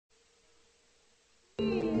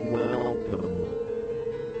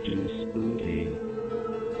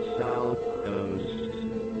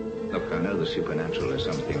the supernatural as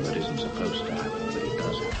something that isn't supposed to happen, but it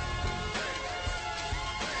does happen.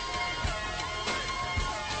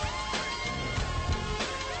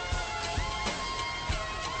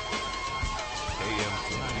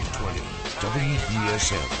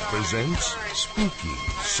 WESM presents Spooky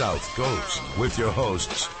South Coast with your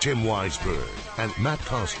hosts Tim Weisberg and Matt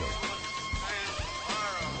Costa.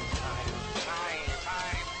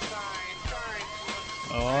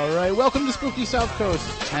 All right, welcome to Spooky South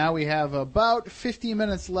Coast. Now we have about 50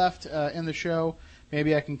 minutes left in the show.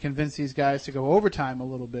 Maybe I can convince these guys to go overtime a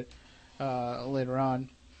little bit later on.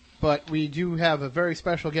 But we do have a very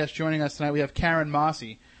special guest joining us tonight. We have Karen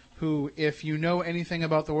Mossey, who, if you know anything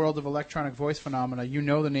about the world of electronic voice phenomena, you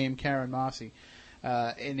know the name Karen Mossey.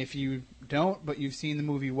 And if you don't, but you've seen the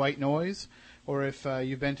movie White Noise, or if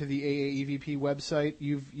you've been to the EVP website,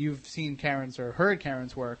 you've seen Karen's or heard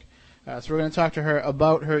Karen's work. So we're going to talk to her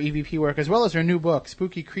about her EVP work, as well as her new book,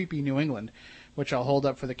 Spooky Creepy New England, which I'll hold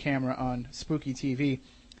up for the camera on Spooky TV.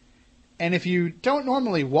 And if you don't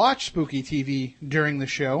normally watch Spooky TV during the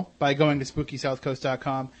show by going to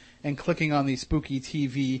SpookySouthCoast.com and clicking on the Spooky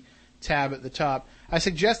TV tab at the top, I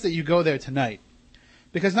suggest that you go there tonight.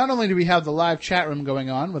 Because not only do we have the live chat room going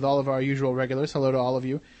on with all of our usual regulars, hello to all of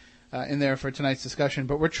you, in there for tonight's discussion,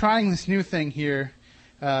 but we're trying this new thing here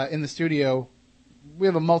in the studio. We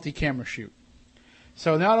have a multi-camera shoot.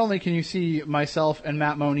 So not only can you see myself and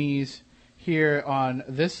Matt Moniz here on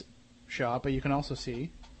this shot, but you can also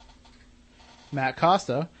see Matt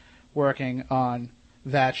Costa working on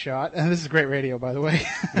that shot. And this is great radio, by the way,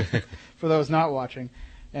 for those not watching.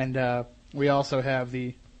 And we also have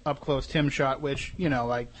the up-close Tim shot, which, you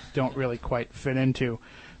know, I don't really quite fit into.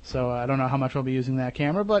 So I don't know how much we'll be using that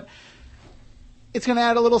camera, but it's going to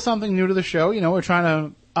add a little something new to the show. You know, we're trying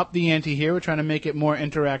to up the ante here. We're trying to make it more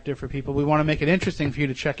interactive for people. We want to make it interesting for you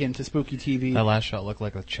to check into Spooky TV. That last shot looked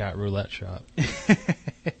like a chat roulette shot.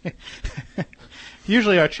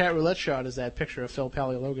 Usually our chat roulette shot is that picture of Phil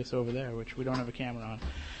Paleologos over there, which we don't have a camera on.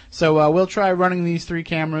 So we'll try running these three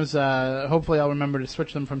cameras. Hopefully I'll remember to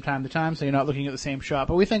switch them from time to time so you're not looking at the same shot.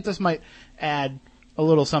 But we think this might add a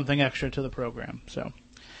little something extra to the program. So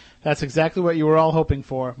that's exactly what you were all hoping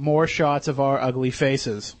for, more shots of our ugly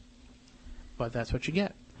faces. But that's what you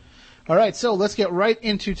get. All right, so let's get right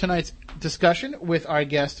into tonight's discussion with our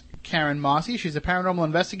guest, Karen Mossey. She's a paranormal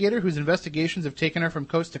investigator whose investigations have taken her from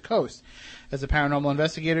coast to coast. As a paranormal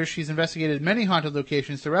investigator, she's investigated many haunted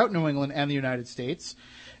locations throughout New England and the United States.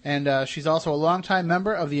 And she's also a longtime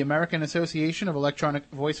member of the American Association of Electronic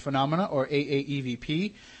Voice Phenomena, or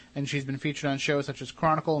AAEVP. And she's been featured on shows such as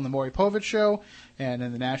Chronicle and The Maury Povich Show and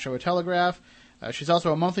in the Nashua Telegraph. She's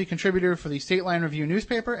also a monthly contributor for the State Line Review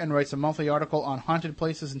newspaper and writes a monthly article on haunted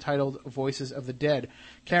places entitled Voices of the Dead.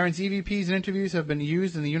 Karen's EVPs and interviews have been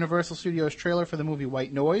used in the Universal Studios trailer for the movie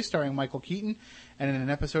White Noise, starring Michael Keaton, and in an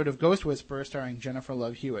episode of Ghost Whisperer, starring Jennifer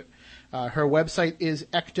Love Hewitt. Her website is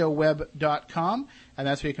ectoweb.com, and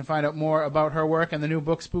that's where you can find out more about her work and the new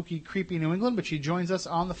book, Spooky Creepy New England, but she joins us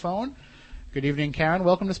on the phone. Good evening, Karen.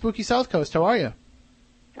 Welcome to Spooky South Coast. How are you?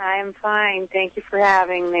 I'm fine. Thank you for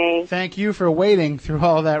having me. Thank you for waiting through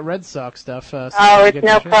all that Red Sox stuff. It's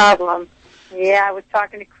no problem. Yeah, I was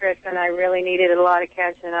talking to Chris, and I really needed a lot of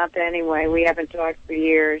catching up anyway. We haven't talked for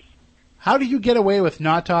years. How do you get away with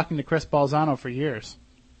not talking to Chris Balzano for years?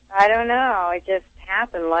 I don't know. It just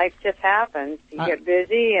happened. Life just happens. You get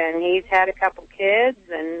busy, and he's had a couple kids,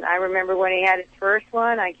 and I remember when he had his first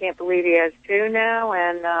one. I can't believe he has two now,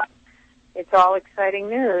 and it's all exciting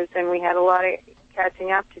news, and we had a lot of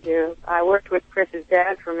catching up to do. I worked with Chris's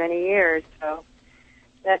dad for many years, so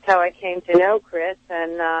that's how I came to know Chris,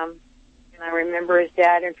 and I remember his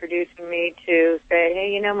dad introducing me to say,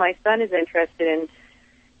 hey, you know, my son is interested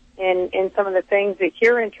in some of the things that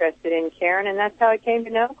you're interested in, Karen, and that's how I came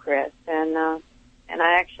to know Chris, and I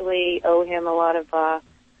actually owe him a lot of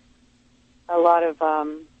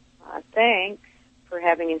thanks for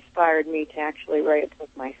having inspired me to actually write a book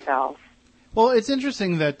myself. Well, it's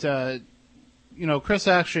interesting that Chris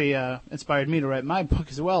actually inspired me to write my book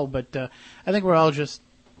as well, but I think we're all just,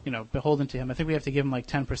 beholden to him. I think we have to give him like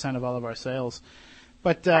 10% of all of our sales.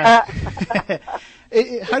 But how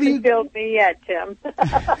do you build me yet, Tim?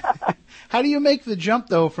 How do you make the jump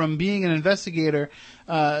though from being an investigator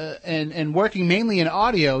and working mainly in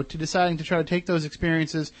audio to deciding to try to take those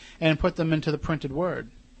experiences and put them into the printed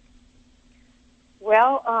word?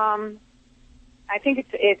 Well, I think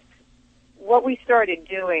it's what we started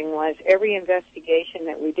doing was every investigation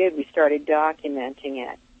that we did, we started documenting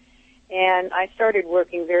it. And I started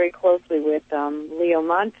working very closely with Leo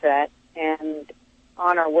Monfett, and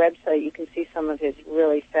on our website you can see some of his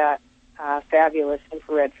really fabulous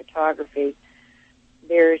infrared photography.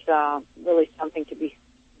 there's really something to be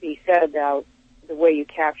said about the way you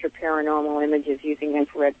capture paranormal images using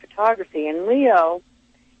infrared photography. And Leo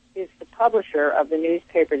is the publisher of the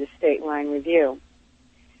newspaper, the State Line Review.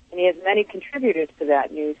 And he has many contributors to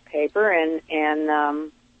that newspaper, and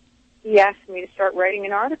he asked me to start writing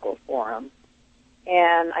an article for him.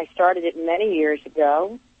 And I started it many years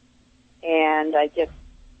ago, and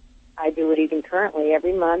I do it even currently.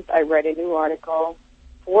 Every month I write a new article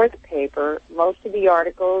for the paper. Most of the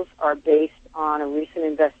articles are based on a recent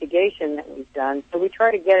investigation that we've done, so we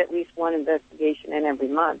try to get at least one investigation in every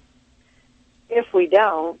month. If we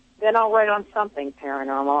don't, then I'll write on something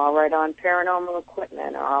paranormal. I'll write on paranormal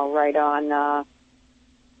equipment, or I'll write on,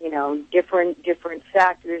 different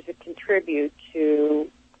factors that contribute to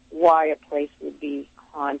why a place would be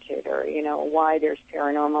haunted, or, why there's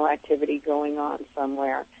paranormal activity going on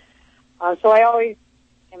somewhere. So I always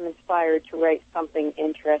am inspired to write something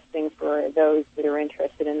interesting for those that are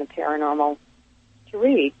interested in the paranormal to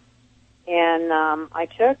read. And I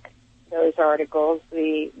took those articles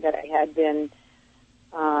that I had been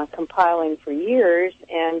compiling for years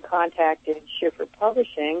and contacted Schiffer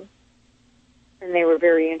Publishing, and they were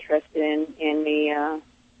very interested in me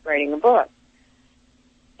writing a book.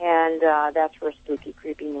 And that's where Spooky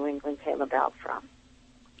Creepy New England came about from.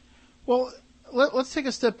 Well, let's take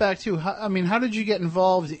a step back, too. How did you get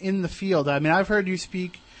involved in the field? I mean, I've heard you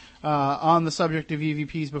speak on the subject of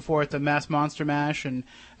EVPs before at the Mass Monster Mash, and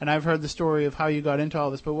I've heard the story of how you got into all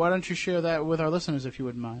this, but why don't you share that with our listeners, if you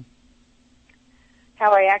wouldn't mind?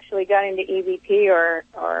 How I actually got into EVP,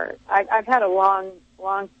 or I've had a long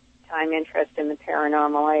time interest in the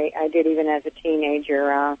paranormal. I did even as a teenager.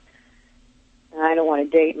 And I don't want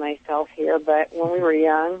to date myself here, but when we were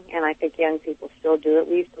young, and I think young people still do it,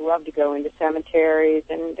 we used to love to go into cemeteries,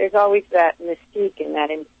 and there's always that mystique in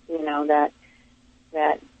that,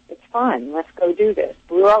 that it's fun, let's go do this.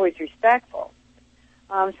 We were always respectful.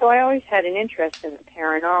 So I always had an interest in the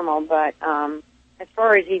paranormal, but as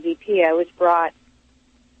far as EVP, I was brought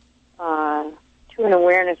to an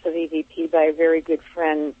awareness of EVP by a very good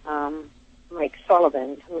friend, Mike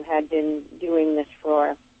Sullivan, who had been doing this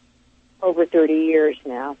for over 30 years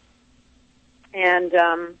now. And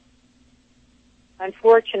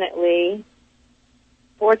fortunately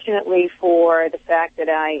for the fact that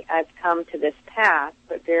I've come to this path,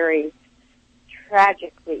 but very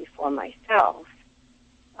tragically for myself,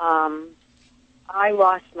 I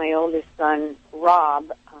lost my oldest son,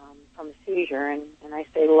 Rob, from a seizure. And I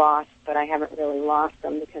say lost, but I haven't really lost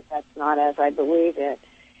him because that's not as I believe it.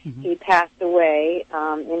 Mm-hmm. He passed away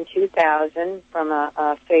in 2000 from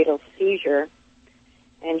a fatal seizure,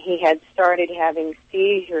 and he had started having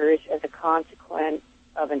seizures as a consequence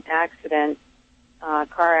of an accident,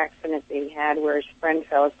 car accident that he had where his friend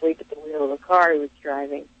fell asleep at the wheel of the car he was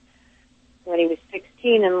driving. When he was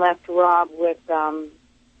 16 and left Rob with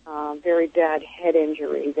very bad head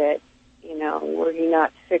injury that, were he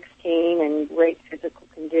not 16 and great physical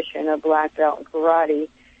condition, a black belt in karate,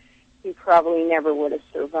 he probably never would have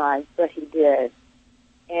survived, but he did.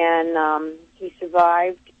 And he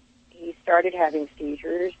survived. He started having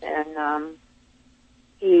seizures, and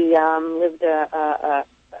he lived a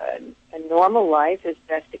normal life as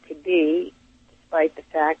best it could be, despite the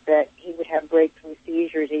fact that he would have breakthrough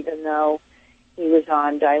seizures. Even though he was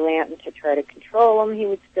on Dilantin to try to control them, he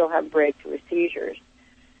would still have breakthrough seizures.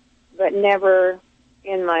 But never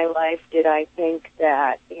in my life did I think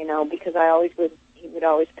that, because he would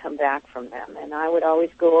always come back from them, and I would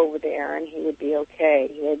always go over there, and he would be okay.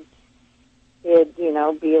 He'd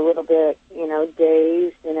be a little bit,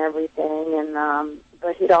 dazed and everything, and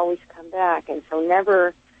but he'd always come back, and so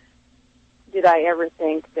never did I ever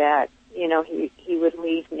think that, he would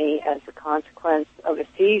leave me as a consequence of a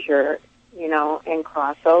seizure, and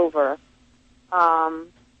cross over.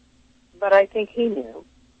 But I think he knew,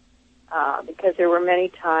 because there were many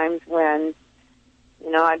times when,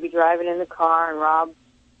 I'd be driving in the car, and Rob,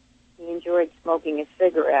 he enjoyed smoking his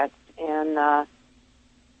cigarettes, and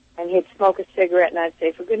he'd smoke a cigarette, and I'd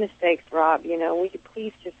say, for goodness sakes, Rob, would you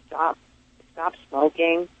please just stop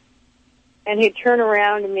smoking? And he'd turn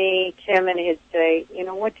around to me, Tim, and he'd say,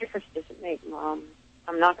 what difference does it make, Mom?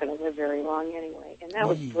 I'm not going to live very long anyway. And that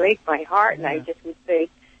would break my heart, and I just would say,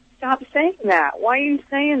 stop saying that. Why are you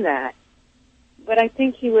saying that? But I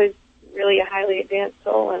think he was really a highly advanced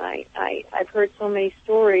soul, and I've heard so many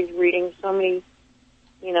stories, reading so many,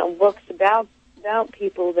 books about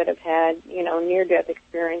people that have had, near-death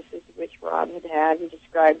experiences, which Rob had and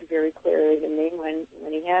described very clearly to me when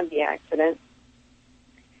he had the accident.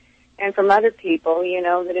 And from other people,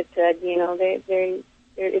 that it said,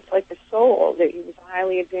 it's like the soul, that he was a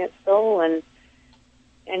highly advanced soul, and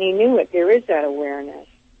he knew it. There is that awareness,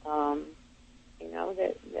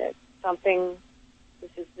 that something.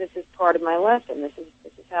 This is part of my lesson. This is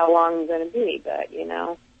how long I'm going to be. But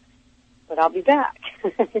I'll be back.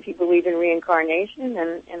 If you believe in reincarnation,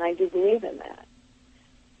 and I do believe in that.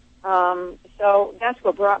 So that's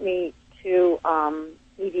what brought me to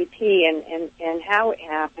EVP, and how it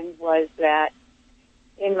happened was that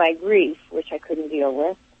in my grief, which I couldn't deal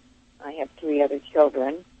with, I have 3 other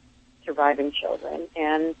children, surviving children,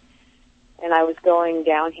 and I was going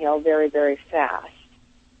downhill very, very fast,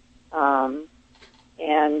 and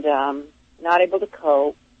not able to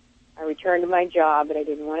cope. I returned to my job, but I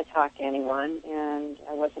didn't want to talk to anyone, and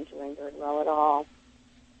I wasn't doing very well at all.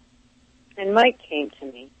 And Mike came to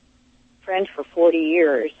me, friend for 40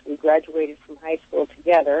 years. We graduated from high school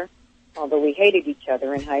together, although we hated each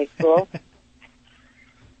other in high school.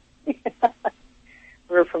 We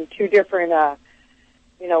were from 2 different,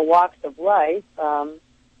 walks of life.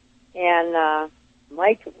 And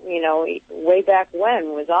Mike, way back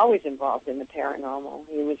when, was always involved in the paranormal.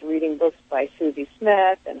 He was reading books by Susie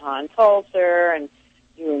Smith and Hans Holzer and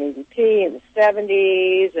doing EVP in the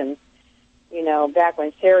 70s, and, back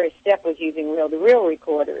when Sarah Stepp was using reel-to-reel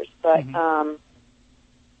recorders. But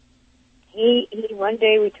he one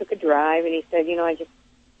day we took a drive, and he said, I just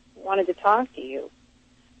wanted to talk to you.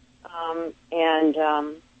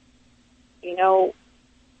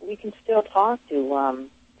 We can still talk to,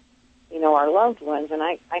 our loved ones, and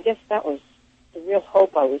I guess that was the real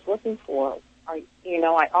hope I was looking for. I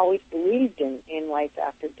always believed in life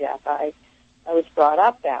after death. I was brought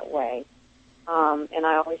up that way, and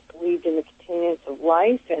I always believed in the continuance of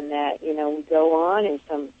life, and that, we go on in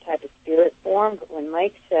some type of spirit form. But when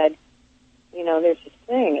Mike said, there's this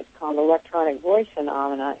thing, it's called electronic voice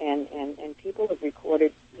phenomena, and people have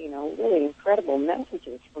recorded, really incredible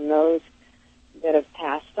messages from those that have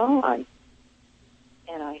passed on.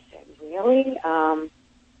 And I said, really?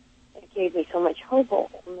 It gave me so much hope. Well,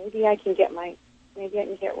 maybe I can get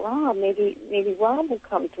Rob. Maybe Rob will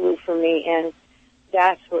come through for me. And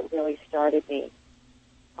that's what really started me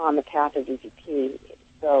on the path of EVP.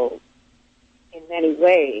 So, in many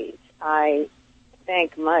ways, I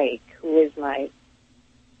thank Mike, who is my,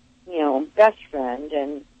 best friend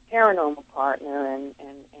and paranormal partner and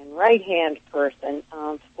right-hand person,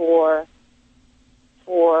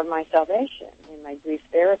 for my salvation in my grief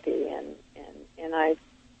therapy, and I've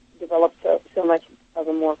developed so much of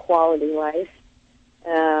a more quality life,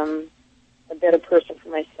 a better person for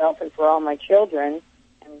myself and for all my children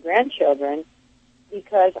and grandchildren,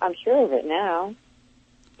 because I'm sure of it now.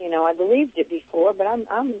 I believed it before, but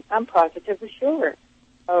I'm positively sure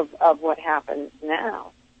of what happens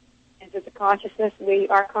now. And that the consciousness,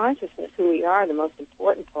 our consciousness, who we are, the most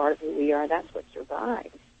important part of who we are, that's what survives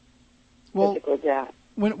physical death.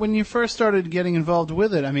 When you first started getting involved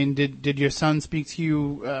with it, I mean, did your son speak to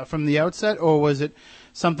you from the outset, or was it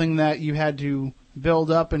something that you had to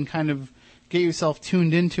build up and kind of get yourself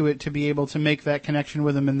tuned into it to be able to make that connection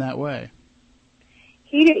with him in that way?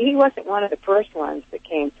 He wasn't one of the first ones that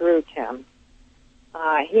came through, Tim.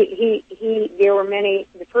 There were many.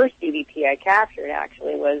 The first EVP I captured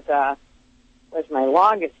actually was my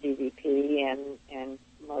longest EVP and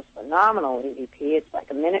most phenomenal EVP. It's like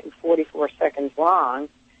 1 minute and 44 seconds long,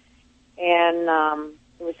 and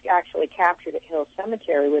it was actually captured at Hill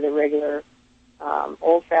Cemetery with a regular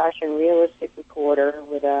old-fashioned realistic recorder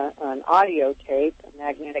with an audio tape, a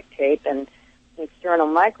magnetic tape, and an external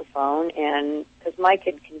microphone. And because Mike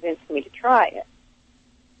had convinced me to try it.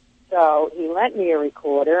 So he lent me a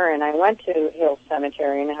recorder, and I went to Hill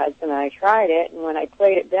Cemetery, and the husband and I tried it, and when I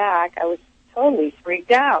played it back, I was totally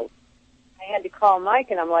freaked out. I had to call Mike,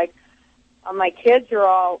 and I'm like, my kids are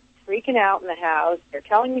all freaking out in the house. They're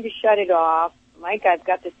telling me to shut it off. Mike, I've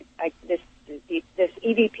got this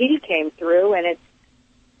EVP came through, and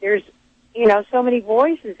there's so many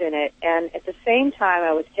voices in it, and at the same time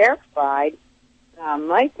I was terrified.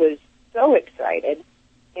 Mike was so excited,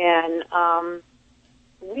 and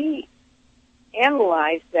we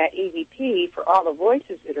analyzed that EVP for all the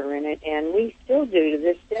voices that are in it, and we still do to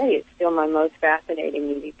this day. It's still my most fascinating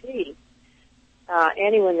EVP.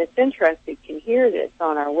 Anyone that's interested can hear this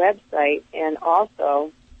on our website, and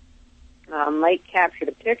also Mike captured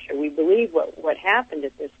a picture. We believe what happened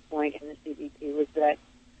at this point in this EVP was that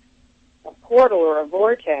a portal or a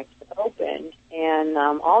vortex opened, and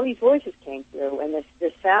all these voices came through, and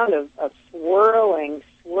this sound of swirling,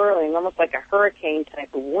 almost like a hurricane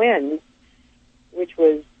type of wind, which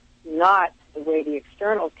was not the way the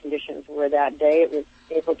external conditions were that day. It was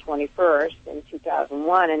April 21st in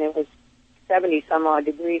 2001, and it was 70-some-odd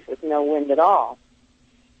degrees with no wind at all.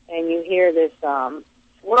 And you hear this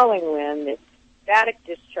swirling wind that's static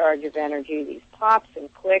discharge of energy, these pops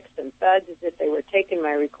and clicks and thuds as if they were taking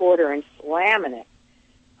my recorder and slamming it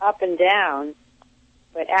up and down.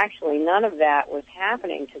 But actually none of that was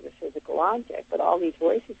happening to the physical object. But all these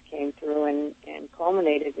voices came through and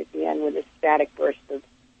culminated at the end with a static burst of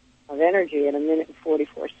energy at 1 minute and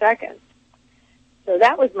 44 seconds. So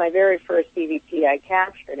that was my very first EVP I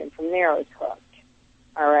captured, and from there I was hooked.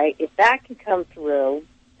 All right, if that can come through,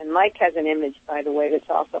 and Mike has an image, by the way, that's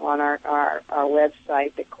also on our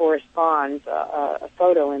website that corresponds, a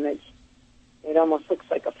photo image. It almost looks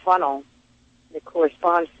like a funnel that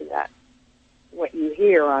corresponds to that, what you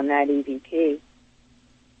hear on that EVP.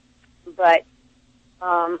 But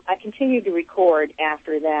I continued to record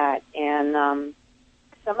after that, and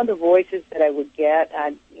some of the voices that I would get,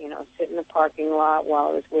 I'd sit in the parking lot while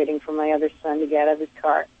I was waiting for my other son to get out of his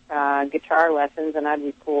car, guitar lessons, and I'd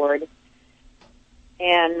record.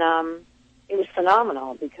 And it was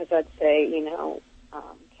phenomenal because I'd say, can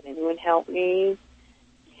anyone help me?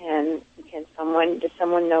 Does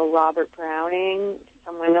someone know Robert Browning? Does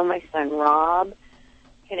someone know my son Rob?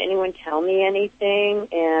 Can anyone tell me anything?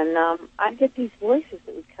 And I'd get these voices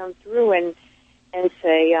that would come through and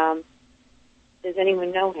say, does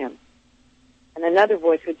anyone know him? And another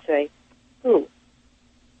voice would say, who?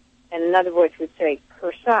 And another voice would say,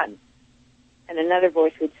 her son. And another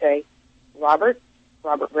voice would say, Robert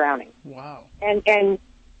Browning. Wow. And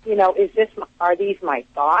are these my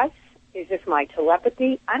thoughts? Is this my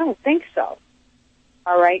telepathy? I don't think so.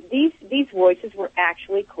 All right? These voices were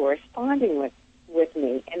actually corresponding with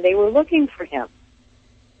me, and they were looking for him.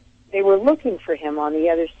 They were looking for him on the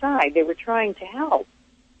other side. They were trying to help.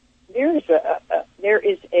 There is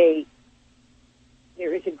a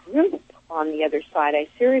group on the other side. I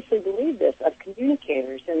seriously believe this, of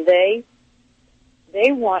communicators, and they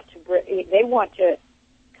want to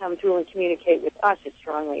come through and communicate with us as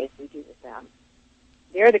strongly as we do with them.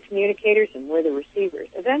 They're the communicators, and we're the receivers.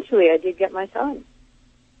 Eventually, I did get my son.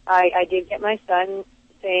 I did get my son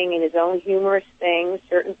saying in his own humorous things,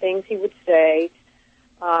 certain things he would say,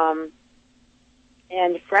 and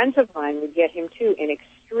friends of mine would get him too in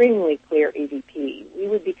extremely clear EVP. We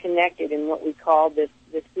would be connected in what we called this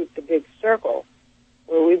group, the Big Circle,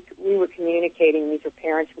 where we were communicating. These were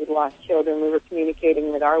parents who had lost children. We were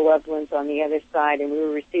communicating with our loved ones on the other side, and we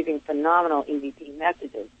were receiving phenomenal EVP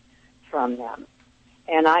messages from them.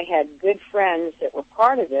 And I had good friends that were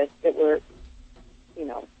part of this that were,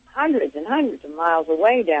 hundreds and hundreds of miles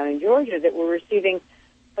away down in Georgia that were receiving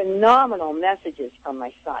phenomenal messages from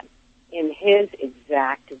my son in his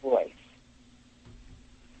exact voice.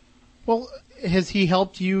 Well, has he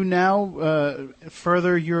helped you now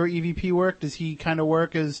further your EVP work? Does he kind of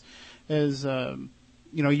work as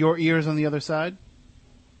your ears on the other side?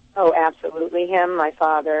 Oh, absolutely. Him, my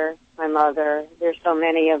father, my mother. There's so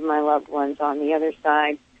many of my loved ones on the other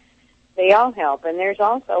side. They all help, and there's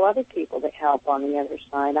also other people that help on the other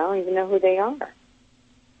side. I don't even know who they are,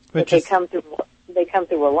 but they come through. They come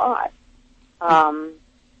through a lot, and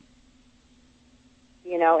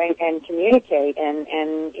communicate, and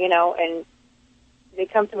they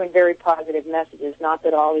come through in very positive messages. Not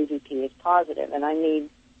that all EVP is positive, and I need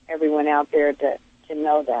everyone out there to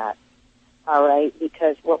know that. All right,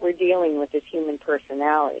 because what we're dealing with is human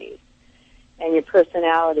personalities. And your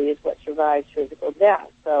personality is what survives physical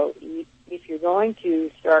death. So if you're going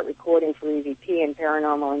to start recording for EVP and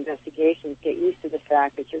paranormal investigations, get used to the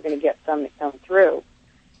fact that you're going to get some that come through.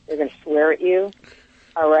 They're going to swear at you,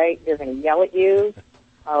 all right? They're going to yell at you,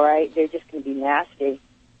 all right? They're just going to be nasty,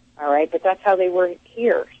 all right? But that's how they were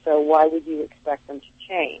here, so why would you expect them to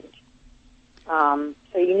change?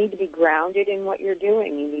 So you need to be grounded in what you're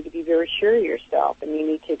doing. You need to be very sure of yourself, and you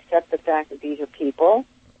need to accept the fact that these are people,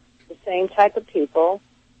 the same type of people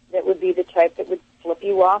that would be the type that would flip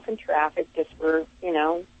you off in traffic just for,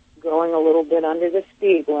 going a little bit under the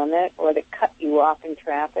speed limit, or that cut you off in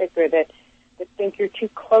traffic, or that think you're too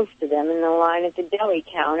close to them in the line at the deli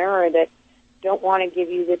counter, or that don't want to give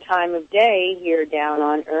you the time of day here down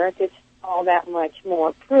on Earth. It's all that much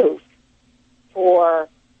more proof for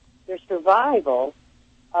their survival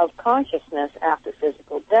of consciousness after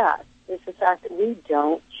physical death. It's the fact that we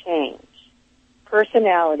don't change.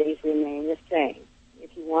 Personalities remain the same.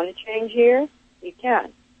 If you want to change here, you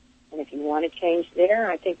can. And if you want to change there,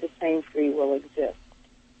 I think the same free will exists.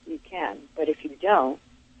 You can. But if you don't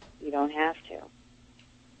have to.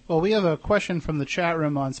 Well, we have a question from the chat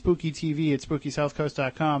room on Spooky TV at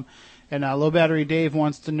SpookySouthCoast.com. And Low Battery Dave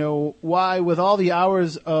wants to know why, with all the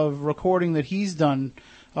hours of recording that he's done,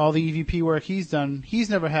 all the EVP work he's done, he's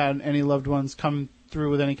never had any loved ones come through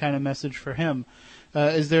with any kind of message for him.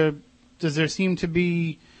 Does there seem to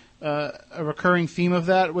be a recurring theme of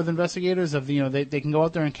that with investigators? Of they can go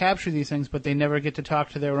out there and capture these things, but they never get to talk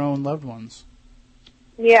to their own loved ones.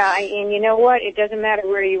 Yeah, and you know what? It doesn't matter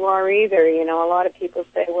where you are either. A lot of people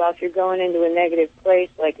say, well, if you're going into a negative place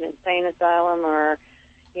like an insane asylum or,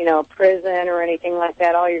 a prison or anything like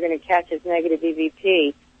that, all you're going to catch is negative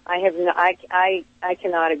EVP. I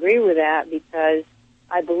cannot agree with that because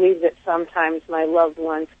I believe that sometimes my loved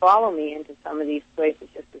ones follow me into some of these places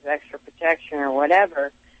just as extra protection or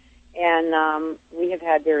whatever. And we have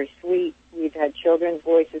had we've had children's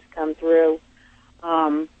voices come through.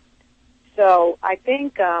 So I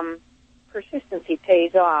think persistency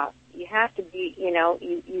pays off. You have to be,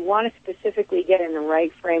 you want to specifically get in the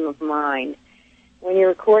right frame of mind. When you're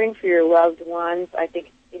recording for your loved ones, I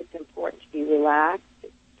think it's important to be relaxed.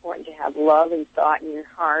 It's important to have love and thought in your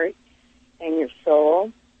heart and your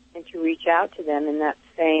soul, and to reach out to them in that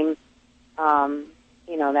same,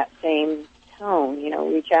 that same tone.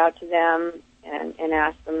 Reach out to them and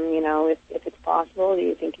ask them, if it's possible, do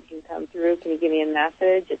you think you can come through? Can you give me a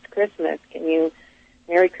message? It's Christmas. Can you,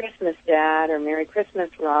 Merry Christmas, Dad, or Merry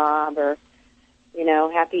Christmas, Rob, or,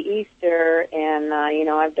 Happy Easter. And,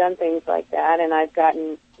 I've done things like that, and I've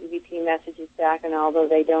gotten EVP messages back, and although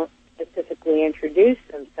they don't specifically introduce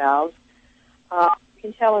themselves, you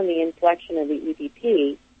can tell in the inflection of the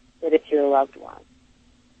EVP that it's your loved one.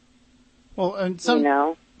 Well, and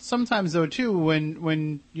sometimes, though, too,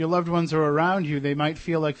 when your loved ones are around you, they might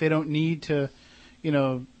feel like they don't need to,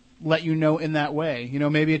 let you know in that way.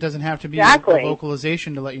 Maybe it doesn't have to be a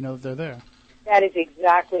vocalization to let you know that they're there. That is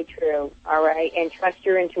exactly true, all right? And trust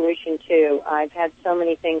your intuition, too. I've had so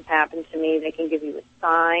many things happen to me. They can give you a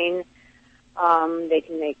sign. They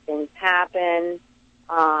can make things happen.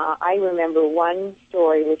 I remember one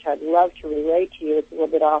story which I'd love to relate to you. It's a little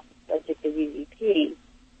bit off the subject of EVP,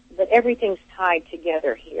 but everything's tied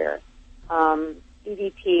together here.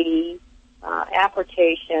 EVP,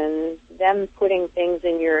 applications, them putting things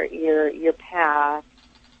in your path,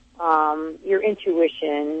 your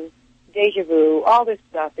intuition, deja vu, all this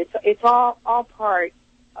stuff. It's all part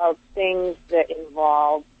of things that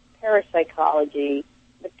involve parapsychology,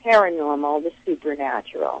 the paranormal, the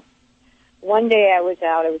supernatural. One day I was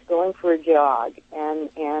going for a jog, and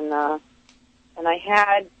I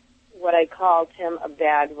had what I called him a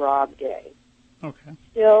bad Rob day. Okay.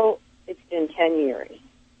 Still, it's been 10 years.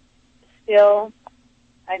 Still,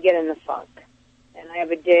 I get in the funk. And I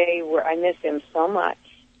have a day where I miss him so much,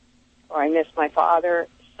 or I miss my father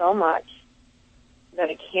so much, that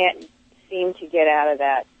I can't seem to get out of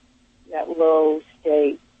that low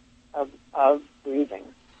state of breathing.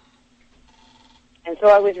 And so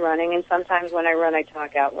I was running, and sometimes when I run, I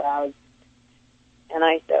talk out loud. And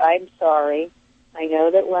I said, I'm sorry. I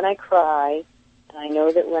know that when I cry, and I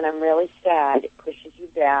know that when I'm really sad, it pushes you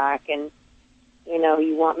back, and,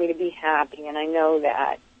 you want me to be happy, and I know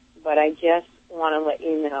that. But I just want to let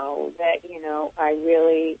you know that, I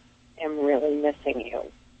really am really missing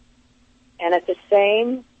you. And at the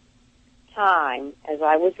same time as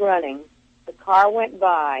I was running, the car went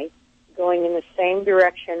by, going in the same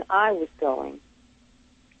direction I was going.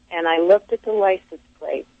 And I looked at the license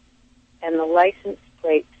plate, and the license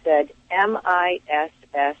plate said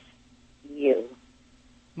MISSU.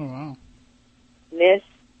 Oh, wow. Miss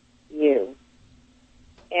you.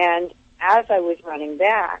 And as I was running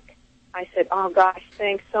back, I said, oh, gosh,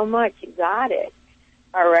 thanks so much. You got it.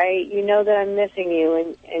 All right? You know that I'm missing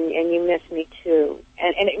you, and you miss me, too.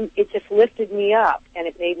 And it just lifted me up, and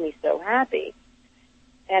it made me so happy.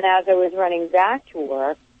 And as I was running back to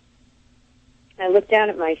work, I looked down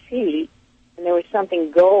at my feet, and there was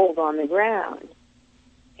something gold on the ground.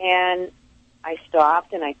 And I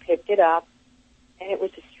stopped, and I picked it up, and it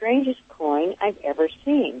was the strangest coin I've ever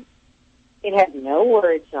seen. It had no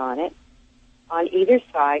words on it, on either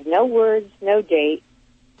side, no words, no date,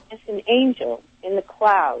 just an angel in the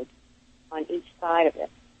clouds on each side of it.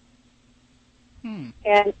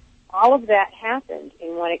 And all of that happened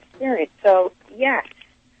in one experience. So, yes,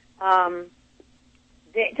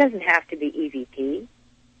 it doesn't have to be EVP.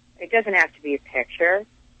 It doesn't have to be a picture.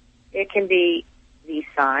 It can be these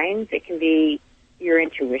signs. It can be your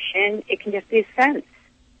intuition. It can just be a sense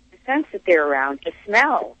that they're around, a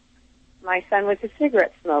smell. My son was a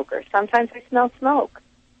cigarette smoker. Sometimes I smell smoke,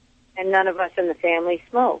 and none of us in the family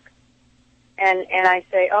smoke. And I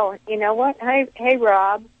say, oh, you know what? Hey,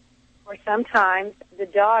 Rob. Or sometimes the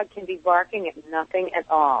dog can be barking at nothing at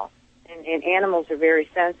all, and animals are very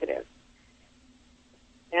sensitive.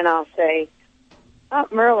 And I'll say, oh,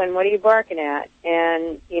 Merlin, what are you barking at?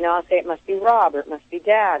 And, I'll say it must be Rob, or it must be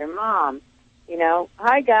Dad, or Mom.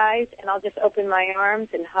 Hi, guys. And I'll just open my arms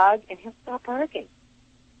and hug, and he'll stop barking.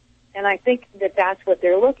 And I think that that's what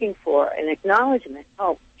they're looking for, an acknowledgement.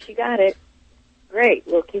 Oh, she got it. Great,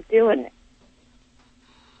 we'll keep doing it.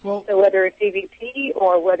 Well, so whether it's EVP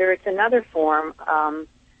or whether it's another form,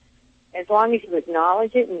 as long as you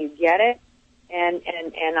acknowledge it and you get it,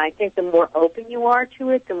 and I think the more open you are to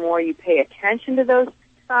it, the more you pay attention to those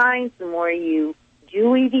signs, the more you do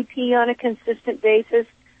EVP on a consistent basis,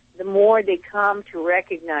 the more they come to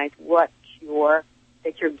recognize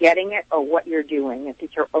that you're getting it or what you're doing,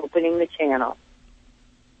 that you're opening the channel.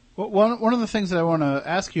 Well, one of the things that I want to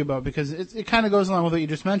ask you about, because it kind of goes along with what you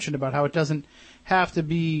just mentioned about how it doesn't have to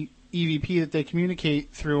be EVP that they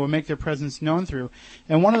communicate through or make their presence known through.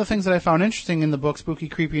 And one of the things that I found interesting in the book Spooky,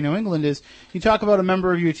 Creepy New England is you talk about a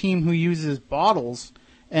member of your team who uses bottles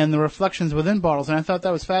and the reflections within bottles, and I thought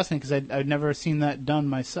that was fascinating because I'd never seen that done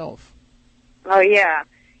myself. Oh, yeah.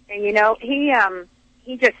 And, you know,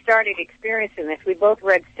 he just started experiencing this. We both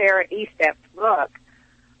read Sarah Estep's book,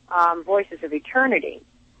 Voices of Eternity.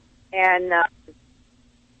 And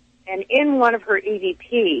in one of her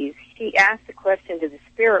EVPs, she asked the question to the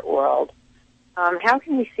spirit world, how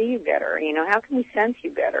can we see you better? You know, how can we sense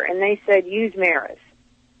you better? And they said, use mirrors.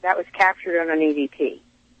 That was captured on an EVP.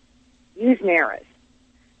 Use mirrors.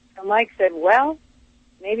 So Mike said, well,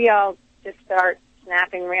 maybe I'll just start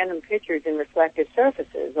snapping random pictures in reflective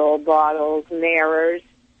surfaces, old bottles, mirrors,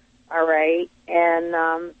 all right?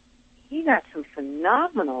 And he got some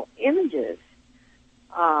phenomenal images,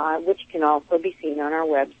 which can also be seen on our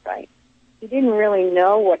website. He didn't really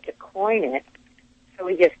know what to coin it, so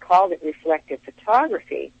we just called it reflective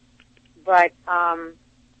photography. But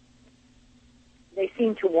they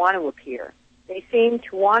seem to want to appear. They seem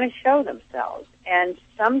to want to show themselves. And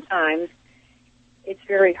sometimes it's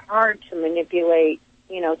very hard to manipulate,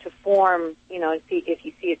 you know, to form, you know, if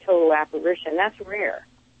you see a total apparition. That's rare.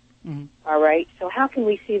 Mm-hmm. All right? So how can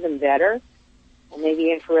we see them better? Well,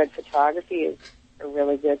 maybe infrared photography is a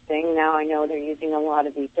really good thing. Now I know they're using a lot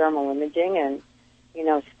of the thermal imaging and, you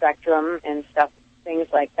know, spectrum and stuff, things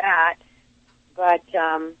like that. But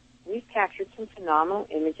we've captured some phenomenal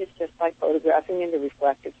images just by photographing into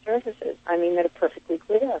reflective surfaces. I mean, that are perfectly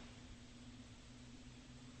clear.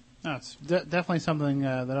 No, it's definitely something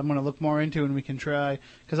that I'm going to look more into and we can try.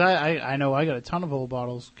 Because I know I got a ton of old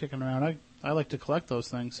bottles kicking around. I like to collect those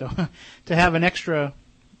things. So to have an extra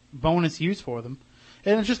bonus use for them.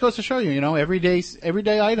 And it just goes to show you, you know, everyday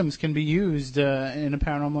items can be used in a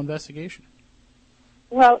paranormal investigation.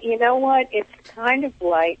 Well, you know what? It's kind of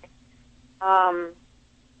like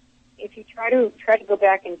if you try to go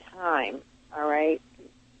back in time, all right,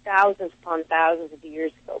 thousands upon thousands of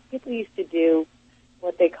years ago, people used to do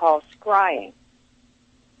what they call scrying,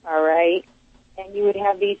 all right? And you would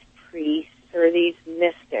have these priests or these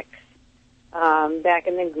mystics back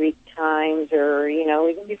in the Greek times or, you know,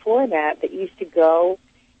 even before that used to go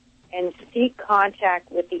and seek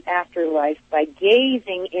contact with the afterlife by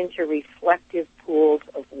gazing into reflective pools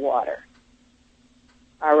of water,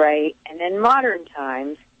 all right? And in modern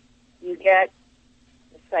times, you get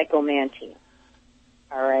the psychomanteum,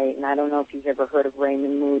 all right? And I don't know if you've ever heard of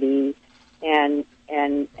Raymond Moody and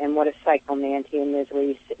what a psychomanteum is, where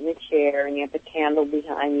you sit in a chair and you have the candle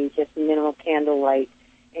behind you, just minimal candlelight,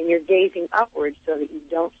 and you're gazing upwards so that you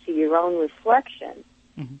don't see your own reflection,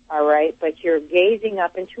 all right? But you're gazing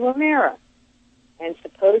up into a mirror. And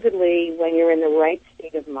supposedly, when you're in the right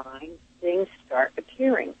state of mind, things start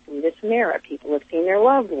appearing through this mirror. People have seen their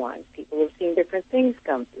loved ones. People have seen different things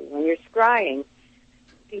come through. When you're scrying,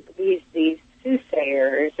 people, these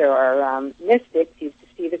soothsayers or mystics used to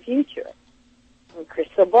see the future. And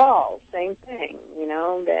crystal balls, same thing, you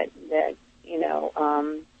know, that you know,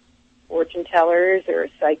 fortune tellers or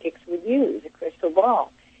psychics would use, a crystal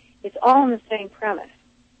ball. It's all on the same premise.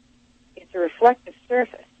 It's a reflective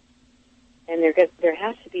surface, and there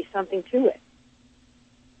has to be something to it,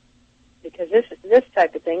 because this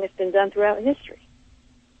type of thing has been done throughout history.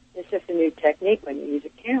 It's just a new technique when you use a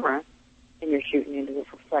camera and you're shooting into a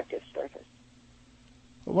reflective surface.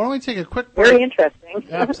 Well, why don't we take a quick break? Very interesting.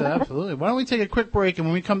 Absolutely. Why don't we take a quick break, and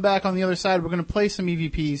when we come back on the other side, we're going to play some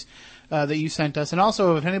EVPs that you sent us. And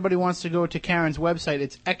also, if anybody wants to go to Karen's website,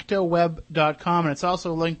 it's ectoweb.com, and it's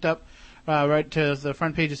also linked up right to the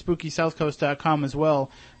front page of SpookySouthCoast.com as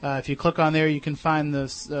well. If you click on there, you can find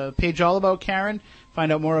this page all about Karen,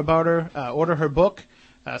 find out more about her, order her book,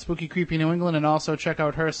 Spooky, Creepy New England, and also check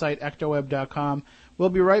out her site, ectoweb.com. We'll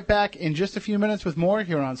be right back in just a few minutes with more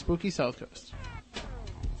here on Spooky South Coast.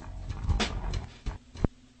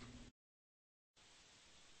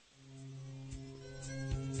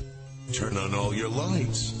 Turn on all your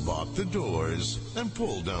lights, lock the doors, and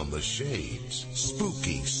pull down the shades.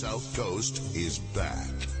 Spooky South Coast is back.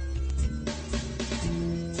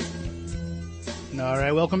 All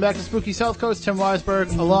right, welcome back to Spooky South Coast. Tim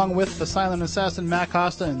Weisberg, along with the silent assassin Matt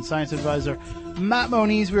Costa and science advisor Matt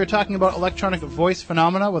Moniz. We are talking about electronic voice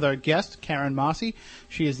phenomena with our guest, Karen Mossey.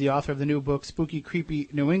 She is the author of the new book, Spooky Creepy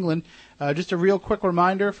New England. Just a real quick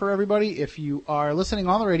reminder for everybody, if you are listening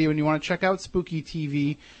on the radio and you want to check out Spooky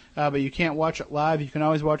TV, but you can't watch it live, you can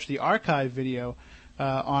always watch the archive video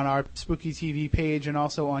on our Spooky TV page and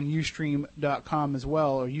also on Ustream.com as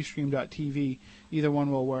well, or Ustream.tv. Either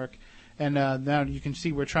one will work. And now you can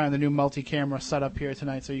see we're trying the new multi-camera setup here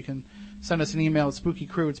tonight, so you can send us an email at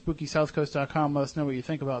spookycrew@spookysouthcoast.com. Let us know what you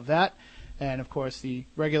think about that. And, of course, the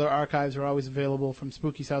regular archives are always available from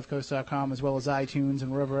spookysouthcoast.com, as well as iTunes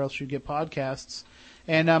and wherever else you get podcasts.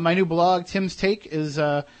 And my new blog, Tim's Take, is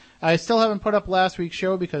I still haven't put up last week's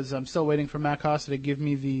show because I'm still waiting for Matt Costa to give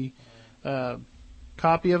me the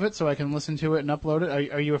copy of it so I can listen to it and upload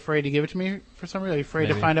it. Are you afraid to give it to me for some reason? Are you afraid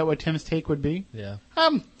to find out what Tim's Take would be? Yeah.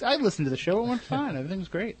 I listened to the show. It went fine. Everything's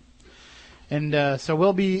great. And so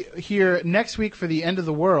we'll be here next week for the End of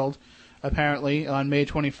the World, apparently, on May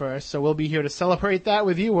 21st. So we'll be here to celebrate that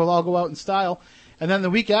with you. We'll all go out in style. And then the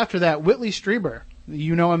week after that, Whitley Strieber.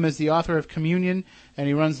 You know him as the author of Communion, and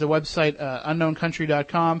he runs the website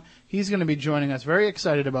unknowncountry.com. He's going to be joining us. Very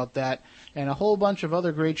excited about that. And a whole bunch of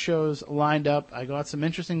other great shows lined up. I got some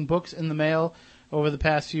interesting books in the mail over the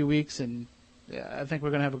past few weeks, and I think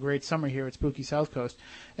we're going to have a great summer here at Spooky South Coast.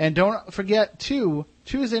 And don't forget, too,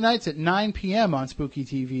 Tuesday nights at 9 p.m. on Spooky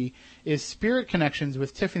TV is Spirit Connections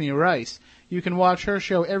with Tiffany Rice. You can watch her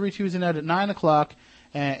show every Tuesday night at 9 o'clock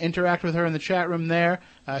and interact with her in the chat room there.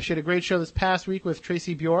 She had a great show this past week with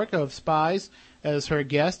Tracy Bjork of Spies as her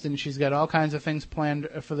guest, and she's got all kinds of things planned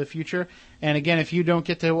for the future. And again, if you don't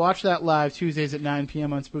get to watch that live Tuesdays at 9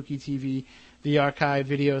 p.m. on Spooky TV, the archive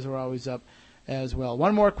videos are always up as well.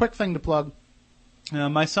 One more quick thing to plug.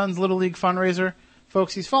 My son's Little League fundraiser.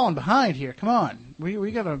 Folks, he's falling behind here. Come on.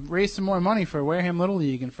 We got to raise some more money for Wareham Little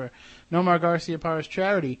League and for Nomar Garcia Parra's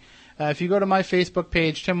charity. If you go to my Facebook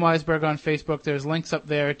page, Tim Weisberg on Facebook, there's links up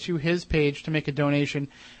there to his page to make a donation.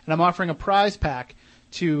 And I'm offering a prize pack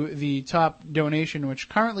to the top donation, which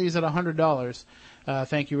currently is at $100.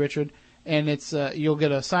 Thank you, Richard. And it's you'll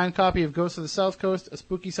get a signed copy of Ghosts of the South Coast, a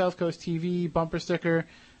Spooky South Coast TV, bumper sticker,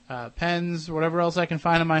 pens, whatever else I can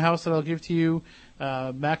find in my house that I'll give to you.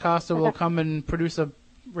 Matt Costa will come and produce a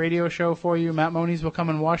radio show for you. Matt Moniz will come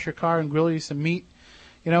and wash your car and grill you some meat.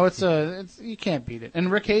 You know, it's you can't beat it.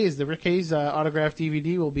 And Rick Hayes, the Rick Hayes autographed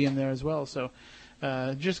DVD will be in there as well. So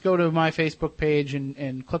just go to my Facebook page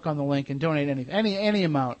and click on the link and donate any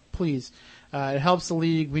amount, please. It helps the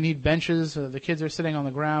league. We need benches. The kids are sitting on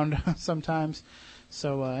the ground sometimes.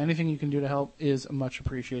 So anything you can do to help is much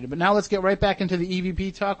appreciated. But now let's get right back into the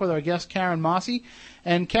EVP talk with our guest, Karen Mossey.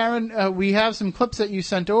 And Karen, we have some clips that you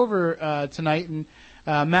sent over tonight, and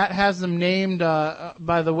Matt has them named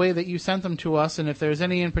by the way that you sent them to us. And if there's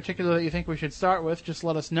any in particular that you think we should start with, just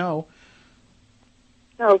let us know.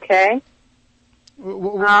 Okay.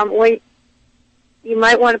 Wait, you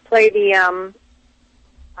might want to play the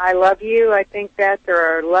I Love You, I think that's,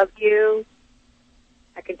 or Love You.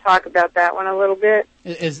 I can talk about that one a little bit.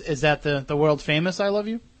 Is that the world famous I Love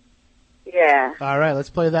You? Yeah. All right, let's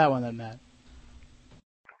play that one then, Matt.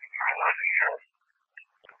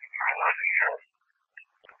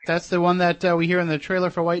 That's the one that we hear in the trailer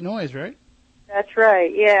for White Noise, right? That's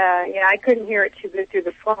right, yeah. I couldn't hear it too good through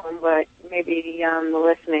the phone, but maybe the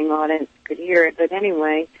listening audience could hear it. But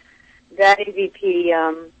anyway, that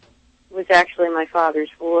EVP was actually my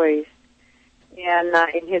father's voice, and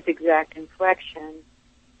in his exact inflection.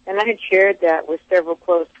 And I had shared that with several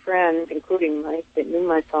close friends, including Mike, that knew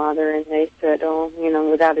my father, and they said, oh,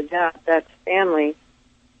 without a doubt, that's family.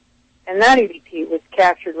 And that EVP was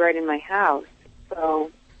captured right in my house. So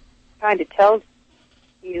kind of tells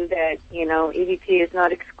you that, EVP is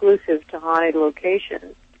not exclusive to haunted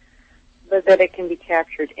locations, but that it can be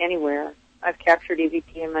captured anywhere. I've captured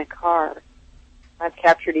EVP in my car. I've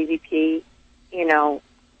captured EVP,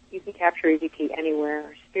 you can capture EVP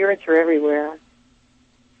anywhere. Spirits are everywhere.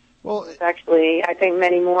 Well, there's actually, I think,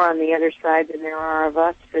 many more on the other side than there are of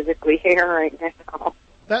us physically here right now.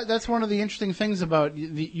 That's one of the interesting things about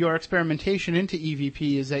your experimentation into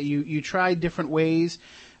EVP is that you try different ways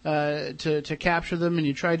to capture them, and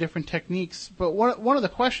you try different techniques. But one of the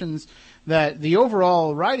questions that the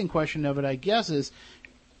overall writing question of it, I guess, is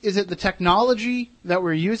it the technology that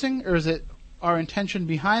we're using, or is it our intention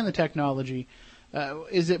behind the technology?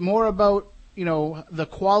 Is it more about the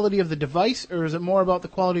quality of the device, or is it more about the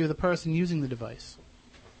quality of the person using the device?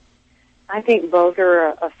 I think both are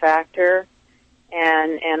a factor.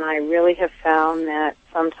 And I really have found that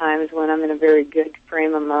sometimes when I'm in a very good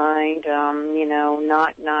frame of mind,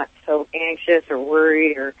 not so anxious or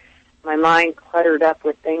worried or my mind cluttered up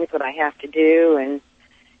with things that I have to do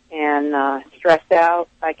and stressed out,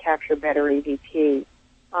 I capture better EVP.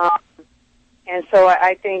 And so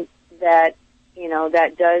I think that,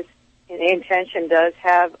 that does, intention does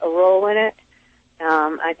have a role in it.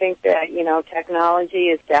 I think that, technology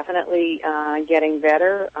is definitely getting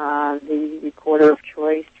better. The recorder of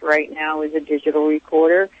choice right now is a digital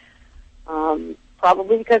recorder,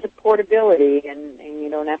 probably because of portability, and you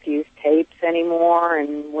don't have to use tapes anymore,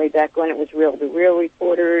 and way back when it was reel-to-reel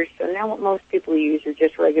recorders, so now what most people use are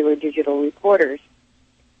just regular digital recorders.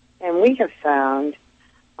 And we have found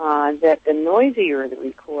that the noisier the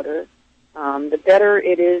recorder, the better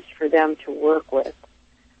it is for them to work with.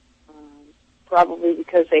 Probably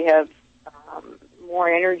because they have more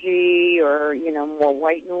energy or, more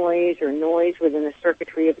white noise or noise within the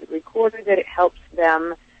circuitry of the recorder, that it helps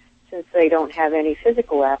them, since they don't have any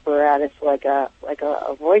physical apparatus like a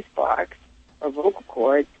voice box or vocal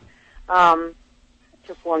cords,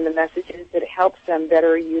 to form the messages, that it helps them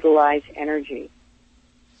better utilize energy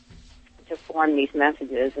to form these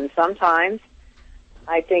messages. And sometimes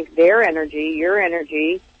I think their energy, your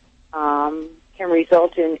energy, can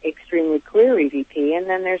result in extremely clear EVP, and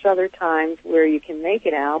then there's other times where you can make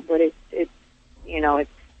it out, but it's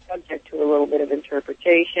subject to a little bit of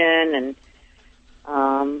interpretation, and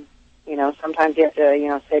sometimes you have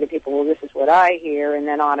to say to people, well, this is what I hear, and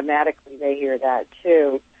then automatically they hear that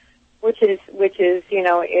too, which is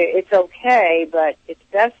it's okay, but it's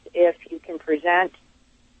best if you can present.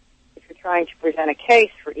 If you're trying to present a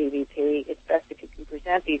case for EVP, it's best if you can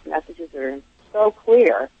present these messages that are so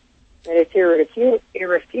clear that it's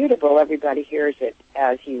irrefutable. Everybody hears it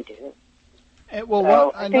as you do.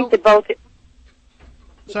 I think that both.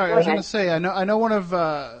 Sorry, I was going to say, I know one of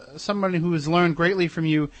somebody who has learned greatly from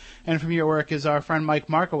you and from your work is our friend Mike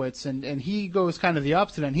Markowitz, and he goes kind of the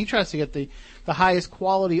opposite end. He tries to get the highest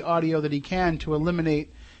quality audio that he can to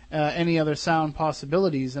eliminate any other sound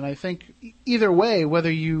possibilities. And I think either way,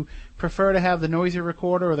 whether you prefer to have the noisy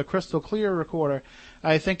recorder or the crystal clear recorder,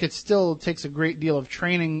 I think it still takes a great deal of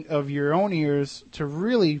training of your own ears to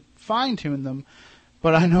really fine-tune them.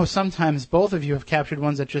 But I know sometimes both of you have captured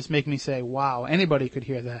ones that just make me say, wow, anybody could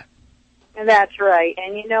hear that. And that's right.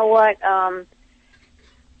 And you know what?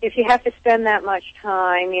 If you have to spend that much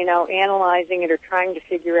time, analyzing it or trying to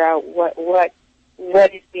figure out what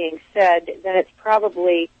is being said, then it's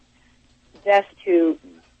probably best to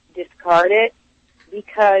discard it,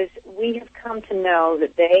 because we have come to know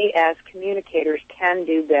that they, as communicators, can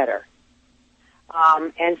do better.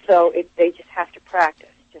 And so they just have to practice,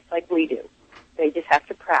 just like we do. They just have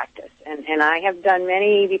to practice. And I have done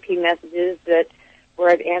many EVP messages where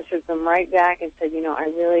I've answered them right back and said,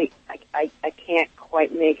 I can't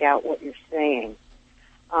quite make out what you're saying.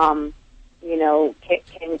 Can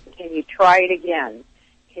you try it again?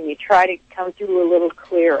 Can you try to come through a little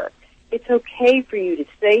clearer? It's okay for you to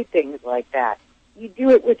say things like that. You do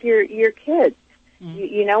it with your kids.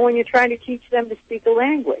 Mm-hmm. When you're trying to teach them to speak a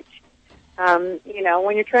language. When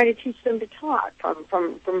you're trying to teach them to talk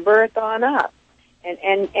from birth on up. And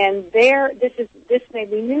this may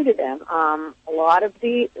be new to them. A lot of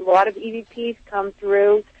EVPs come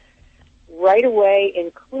through right away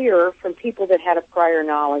and clear from people that had a prior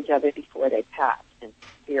knowledge of it before they passed in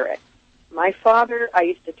spirit. My father, I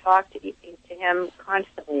used to talk to him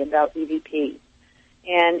constantly about EVP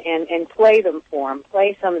and play them for him,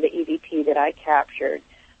 play some of the EVP that I captured.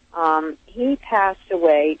 He passed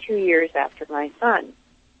away 2 years after my son.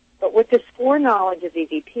 But with his foreknowledge of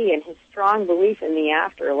EVP and his strong belief in the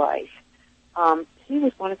afterlife, he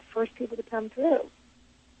was one of the first people to come through.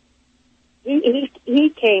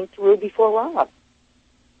 He came through before Rob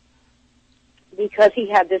because he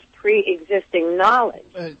had this pre-existing knowledge.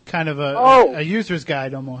 Kind of a user's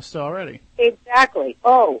guide almost already. Exactly.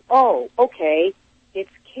 Okay. It's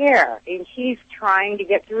Care, and she's trying to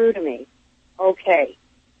get through to me. Okay.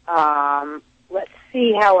 Let's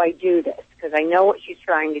see how I do this, because I know what she's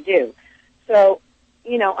trying to do. So,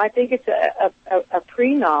 I think it's a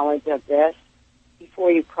pre-knowledge of this before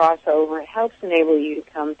you cross over. It helps enable you to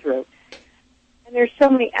come through. And there's so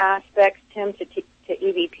many aspects, Tim, to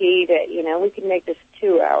EVP that, we can make this a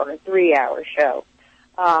 2-hour, 3-hour show.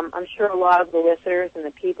 I'm sure a lot of the listeners and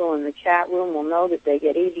the people in the chat room will know that they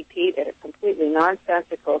get EVP that are completely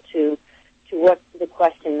nonsensical to what the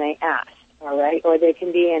question they asked. All right, or they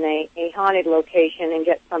can be in a haunted location and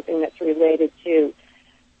get something that's related to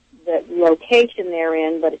the location they're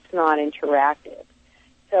in, but it's not interactive.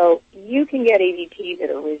 So you can get EVP that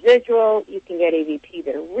are residual, you can get EVP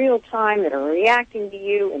that are real time, that are reacting to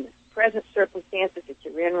you in the present circumstances that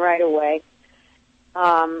you're in right away,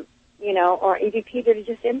 or EVP that are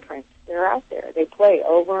just imprints. They're out there. They play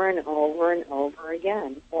over and over and over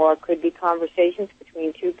again. Or it could be conversations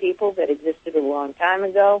between two people that existed a long time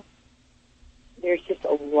ago. There's just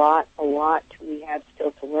a lot we have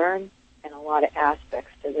still to learn, and a lot of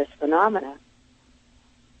aspects to this phenomena.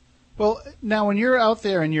 Well, now when you're out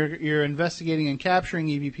there and you're investigating and capturing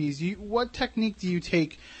EVPs, what technique do you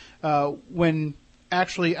take when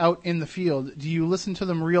actually out in the field? Do you listen to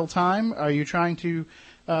them real time? Are you trying to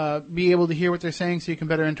be able to hear what they're saying so you can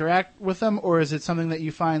better interact with them, or is it something that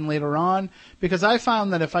you find later on? Because I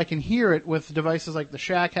found that if I can hear it with devices like the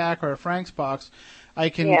Shack Hack or a Frank's Box, I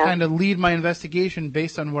can kind of lead my investigation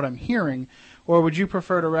based on what I'm hearing. Or would you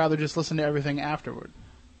prefer to rather just listen to everything afterward?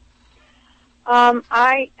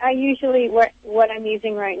 I usually, what I'm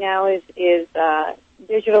using right now is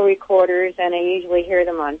digital recorders, and I usually hear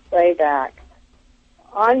them on playback.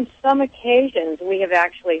 On some occasions, we have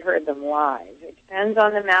actually heard them live. It depends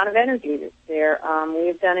on the amount of energy that's there.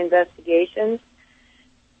 We've done investigations.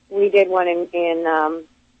 We did one in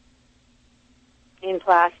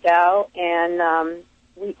Plastow, and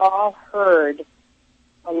we all heard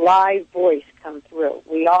a live voice come through.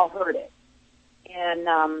 We all heard it.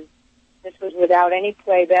 And this was without any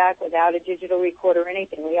playback, without a digital recorder or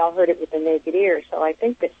anything. We all heard it with the naked ear. So I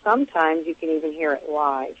think that sometimes you can even hear it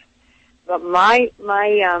live. But my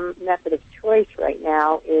method of choice right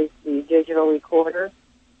now is the digital recorder,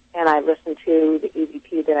 and I listen to the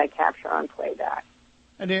EVP that I capture on playback.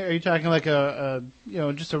 And are you talking like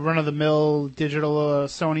just a run-of-the-mill digital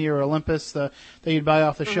Sony or Olympus that you'd buy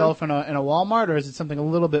off the shelf in a Walmart, or is it something a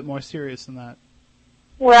little bit more serious than that?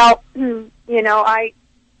 Well,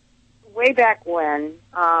 way back when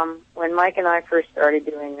Mike and I first started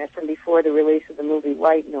doing this, and before the release of the movie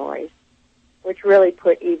White Noise, which really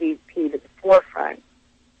put EVP to the forefront,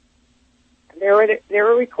 there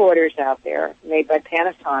were recorders out there made by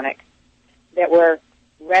Panasonic that were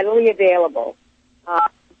readily available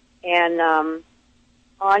and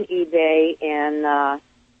on eBay, and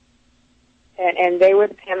they were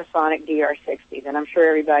the Panasonic DR60s, and I'm sure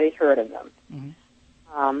everybody's heard of them.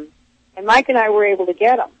 Mm-hmm. And Mike and I were able to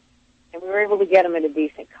get them, and we were able to get them at a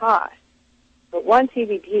decent cost. But once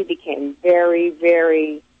EVP became very,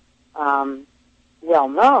 very well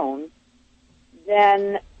known,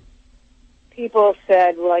 then people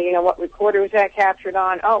said, well, what recorder was that captured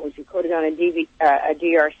on? Oh, it was recorded on a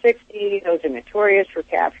DR60. Those are notorious for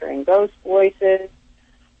capturing ghost voices.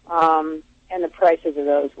 And the prices of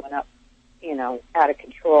those went up, out of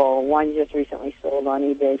control. One just recently sold on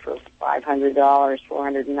eBay for $500,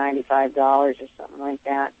 $495 or something like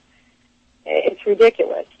that. It's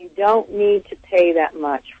ridiculous. You don't need to pay that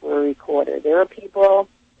much for a recorder. There are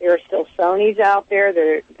still Sonys out there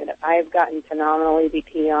that I have gotten phenomenal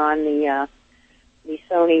EVP on, the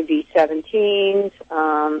Sony B17s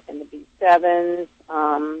and the B7s.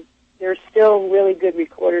 There's still really good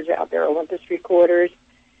recorders out there, Olympus recorders.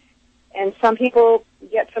 And some people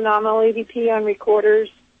get phenomenal EVP on recorders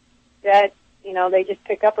that, they just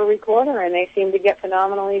pick up a recorder and they seem to get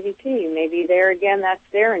phenomenal EVP. Maybe there again, that's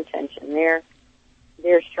their intention. Their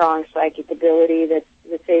strong psychic ability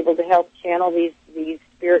that's able to help channel these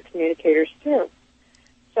spirit communicators too.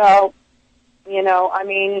 So,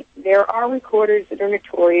 there are recorders that are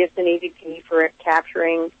notorious in EVP for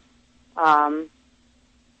capturing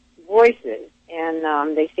voices,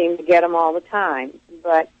 and they seem to get them all the time.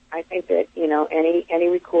 But I think that, any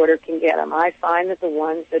recorder can get them. I find that the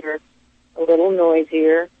ones that are a little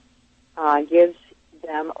noisier gives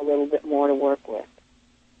them a little bit more to work with.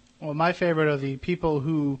 Well, my favorite are the people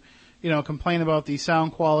who, complain about the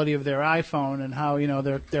sound quality of their iPhone and how,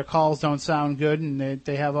 their calls don't sound good and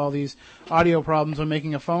they have all these audio problems when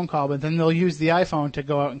making a phone call, but then they'll use the iPhone to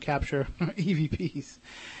go out and capture EVPs.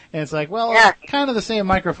 And it's like, well, kind of the same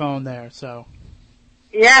microphone there, so.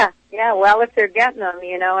 Yeah, well, if they're getting them,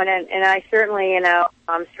 and I certainly,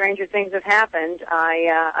 stranger things have happened.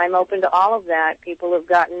 I'm open to all of that. People have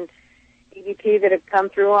gotten EVP that have come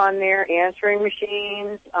through on their answering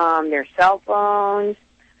machines, their cell phones.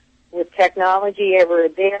 With technology ever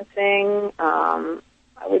advancing, I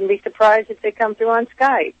wouldn't be surprised if they come through on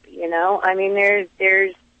Skype.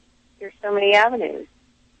 There's so many avenues.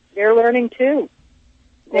 They're learning too.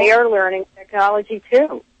 They are learning technology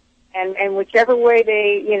too, and whichever way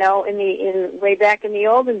they, way back in the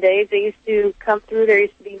olden days, they used to come through. There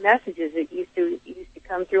used to be messages that used to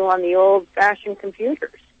come through on the old-fashioned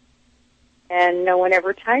computers, and no one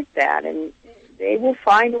ever typed that, and they will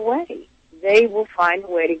find a way. they will find a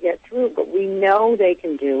way to get through. But we know they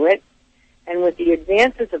can do it. And with the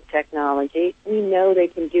advances of technology, we know they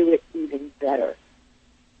can do it even better.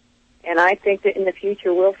 And I think that in the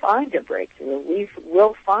future we'll find a breakthrough.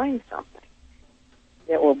 We'll find something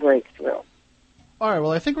that will break through. All right,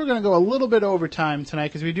 well, I think we're going to go a little bit over time tonight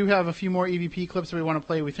because we do have a few more EVP clips that we want to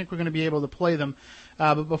play. We think we're going to be able to play them.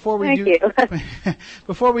 But before we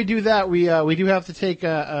before we do that, we do have to take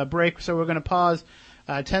a break, so we're going to pause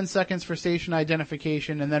 10 seconds for station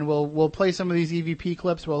identification, and then we'll play some of these EVP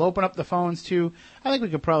clips. We'll open up the phones, too. I think we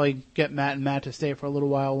could probably get Matt and Matt to stay for a little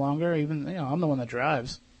while longer. Even, I'm the one that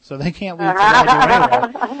drives, so they can't leave till I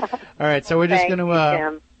do anyway. All right, so we're just going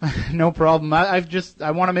to... no problem. I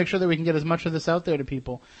want to make sure that we can get as much of this out there to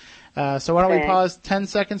people. So why don't we pause 10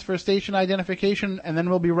 seconds for station identification, and then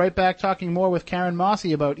we'll be right back talking more with Karen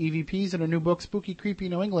Mossey about EVPs and her new book, Spooky, Creepy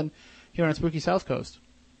New England, here on Spooky South Coast.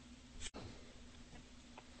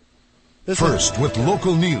 First with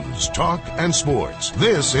local news, talk, and sports.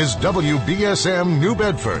 This is WBSM New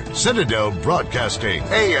Bedford, Citadel Broadcasting,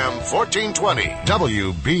 AM 1420,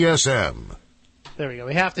 WBSM. There we go.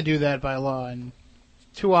 We have to do that by law, and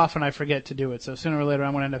too often I forget to do it. So sooner or later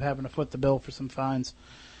I'm going to end up having to foot the bill for some fines.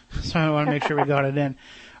 So I want to make sure we got it in.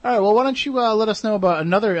 All right, well, why don't you let us know about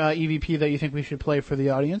another EVP that you think we should play for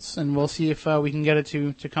the audience, and we'll see if we can get it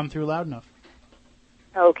to come through loud enough.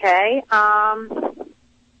 Okay.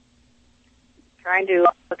 Trying to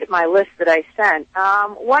look at my list that I sent.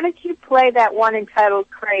 Why don't you play that one entitled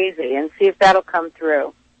Crazy and see if that'll come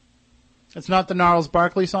through? It's not the Gnarls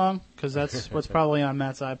Barkley song, because that's what's probably on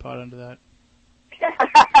Matt's iPod under that.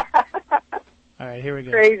 All right, here we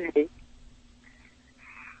go. Crazy.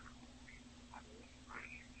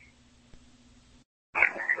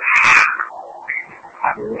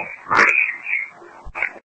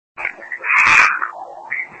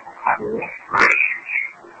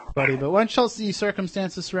 Buddy, but why don't you tell us the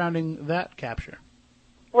circumstances surrounding that capture?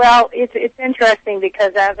 Well, it's interesting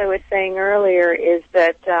because, as I was saying earlier, is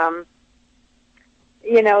that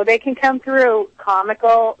they can come through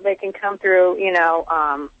comical, they can come through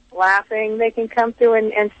laughing, they can come through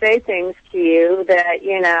and say things to you that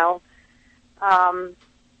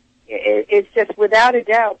it's just without a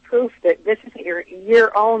doubt proof that this is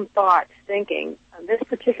your own thoughts thinking. This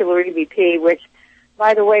particular EVP, which,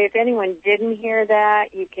 by the way, if anyone didn't hear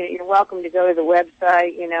that, you're welcome to go to the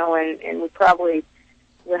website, and we probably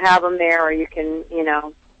will have them there, or you can,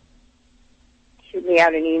 shoot me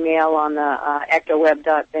out an email on the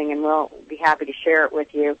ectoweb.thing, and we'll be happy to share it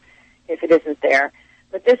with you if it isn't there.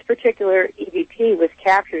 But this particular EVP was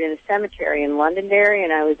captured in a cemetery in Londonderry,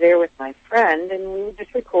 and I was there with my friend, and we were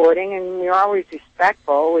just recording, and we were always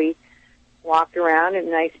respectful. We walked around at a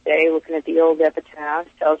nice day looking at the old epitaphs.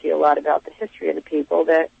 Tells you a lot about the history of the people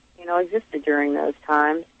that, existed during those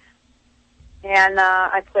times. And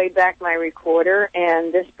I played back my recorder,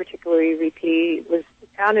 and this particular EVP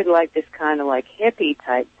sounded like this kind of like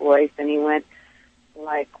hippie-type voice, and he went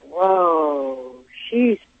like, whoa,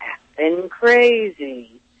 she's effing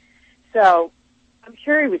crazy. So I'm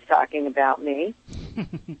sure he was talking about me,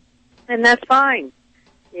 and that's fine.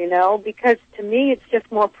 Because to me it's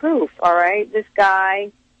just more proof, all right? This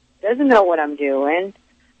guy doesn't know what I'm doing,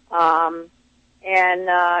 and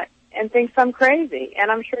thinks I'm crazy.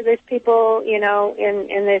 And I'm sure there's people,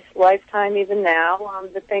 in this lifetime even now,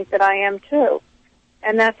 that think that I am too.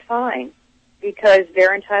 And that's fine, because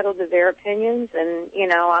they're entitled to their opinions, and,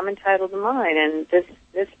 I'm entitled to mine. And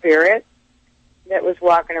this spirit that was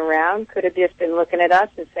walking around could have just been looking at us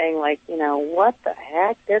and saying, like, what the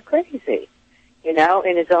heck? They're crazy.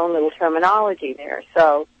 In his own little terminology there.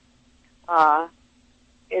 So,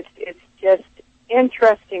 it's just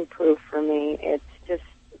interesting proof for me. It's just,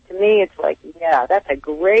 to me, it's like, yeah, that's a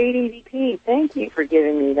great EVP. Thank you for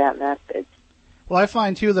giving me that message. Well, I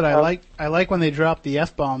find too that I like when they drop the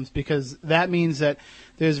F-bombs, because that means that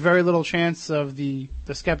there's very little chance of the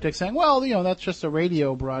skeptic saying, well, that's just a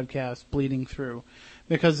radio broadcast bleeding through,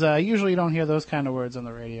 because usually you don't hear those kind of words on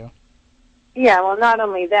the radio. Yeah, well, not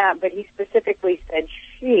only that, but he specifically said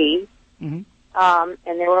she, and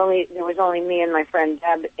there was only me and my friend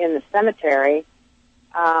Deb in the cemetery,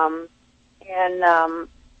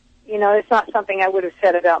 it's not something I would have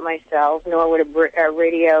said about myself, nor would a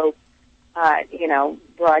radio,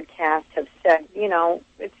 broadcast have said.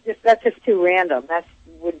 That's just too random. That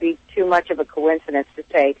would be too much of a coincidence to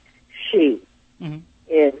say she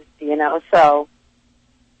is, so.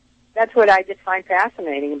 That's what I just find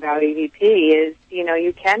fascinating about EVP is,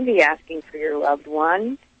 you can be asking for your loved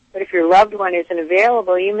one, but if your loved one isn't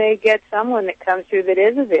available, you may get someone that comes through that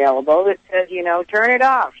is available that says, turn it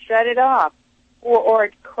off, shut it off, or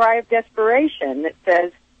a cry of desperation that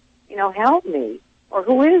says, help me, or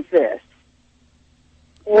who is this?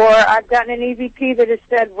 Or I've gotten an EVP that has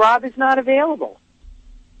said, Rob is not available.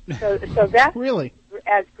 So that's really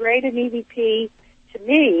as great an EVP to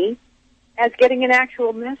me as getting an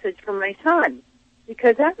actual message from my son,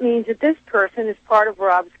 because that means that this person is part of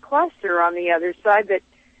Rob's cluster on the other side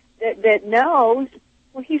that knows,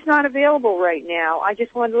 well, he's not available right now. I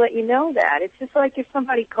just wanted to let you know that. It's just like if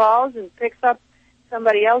somebody calls and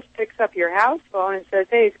somebody else picks up your house phone and says,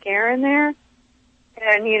 hey, is Karen there?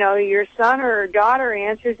 And, your son or daughter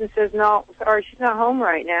answers and says, no, sorry, she's not home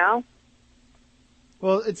right now.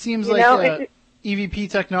 Well, it seems like EVP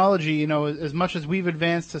technology, as much as we've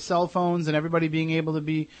advanced to cell phones and everybody being able to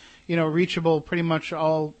be, reachable pretty much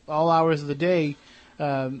all hours of the day,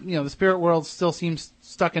 the spirit world still seems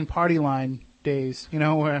stuck in party line days,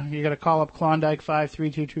 where you got to call up Klondike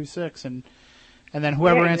 53226 and then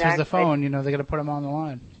whoever answers the phone, they got to put them on the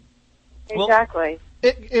line. Exactly.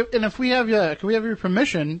 And if we have can we have your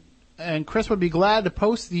permission? And Chris would be glad to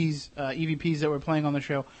post these EVPs that we're playing on the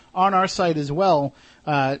show on our site as well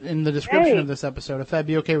in the description of this episode, if that'd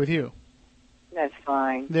be okay with you. That's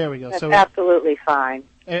fine. There we go. That's absolutely fine.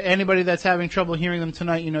 Anybody that's having trouble hearing them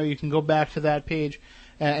tonight, you can go back to that page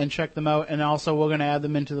and check them out. And also, we're going to add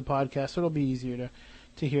them into the podcast, so it'll be easier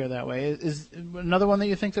to hear that way. Is another one that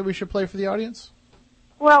you think that we should play for the audience?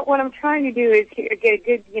 Well, what I'm trying to do is get a good,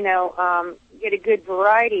 get a good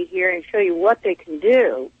variety here and show you what they can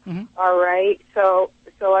do. Mm-hmm. All right. So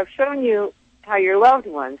I've shown you how your loved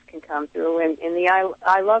ones can come through in the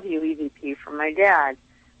I Love You EVP from my dad.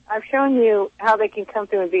 I've shown you how they can come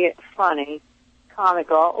through and be funny,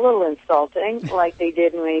 comical, a little insulting, like they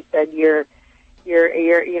did when he said you're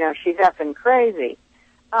she's effing crazy.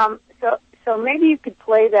 So maybe you could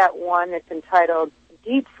play that one that's entitled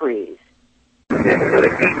Deep Freeze.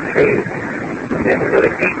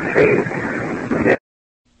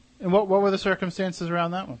 And what were the circumstances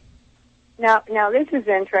around that one? Now this is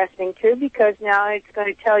interesting too, because now it's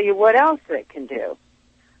going to tell you what else it can do.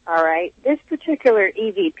 All right, this particular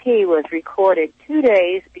EVP was recorded 2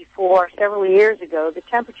 days before, several years ago, the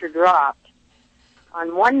temperature dropped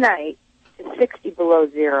on one night to 60 below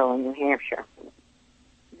zero in New Hampshire.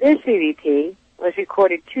 This EVP was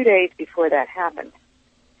recorded 2 days before that happened.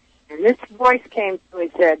 And this voice came through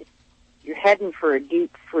and said, you're heading for a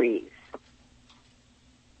deep freeze.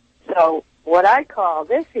 So what I call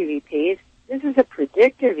this EVP this is a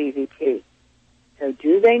predictive EVP. So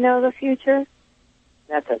do they know the future?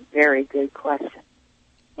 That's a very good question.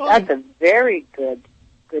 Well, that's a very good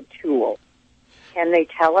tool. Can they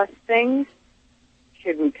tell us things?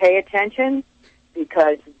 Should we pay attention?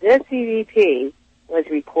 Because this EVP was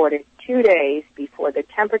recorded 2 days before the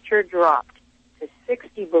temperature dropped to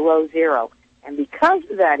 60 below zero. And because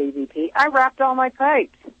of that EVP, I wrapped all my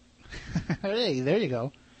pipes. Hey, there you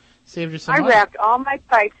go. Saved you some money. I wrapped all my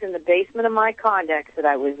pipes in the basement of my condex that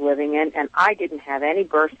I was living in, and I didn't have any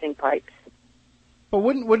bursting pipes. But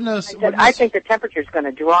wouldn't those... I think the temperature's going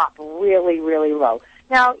to drop really, really low.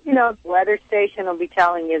 Now, the weather station will be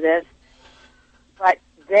telling you this, but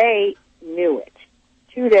they knew it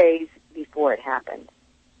 2 days before it happened.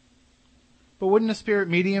 But wouldn't a spirit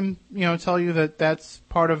medium, tell you that that's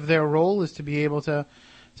part of their role, is to be able to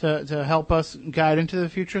help us guide into the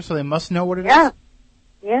future, so they must know what it is?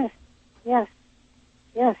 Yes.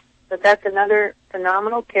 But that's another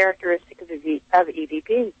phenomenal characteristic of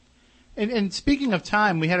EVP. And speaking of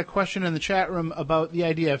time, we had a question in the chat room about the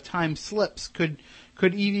idea of time slips. Could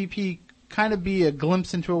EVP kind of be a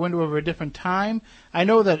glimpse into a window of a different time? I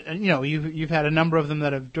know that you've had a number of them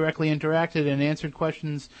that have directly interacted and answered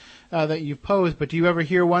questions that you've posed, but do you ever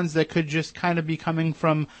hear ones that could just kind of be coming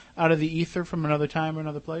from out of the ether from another time or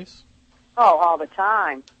another place? Oh, all the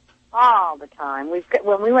time. All the time.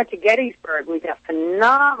 When we went to Gettysburg, we got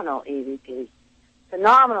phenomenal EVP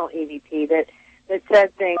that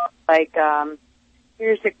said things like,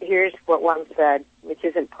 here's what one said, which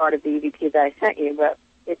isn't part of the EVP that I sent you, but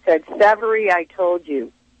it said, Severy, I told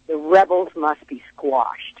you, the rebels must be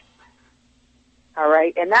squashed. All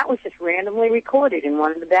right? And that was just randomly recorded in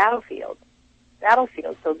one of the battlefields.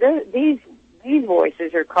 So these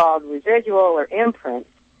voices are called residual or imprints.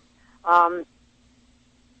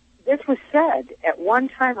 This was said at one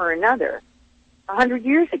time or another 100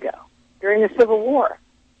 years ago during the Civil War.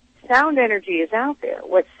 Sound energy is out there.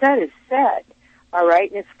 What's said is said, all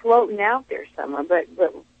right, and it's floating out there somewhere.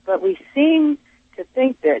 But we seem to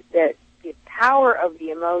think that the power of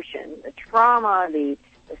the emotion, the trauma, the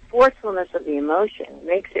forcefulness of the emotion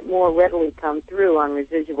makes it more readily come through on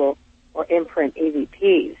residual or imprint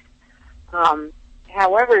EVPs.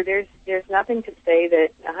 However, there's nothing to say that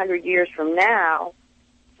 100 years from now,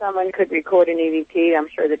 someone could record an EVP, I'm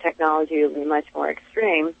sure the technology would be much more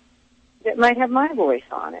extreme, that might have my voice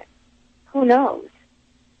on it. Who knows?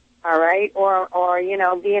 All right? Or you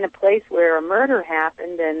know, be in a place where a murder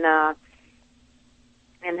happened and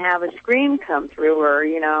have a scream come through, or,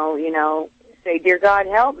 you know, say, "Dear God,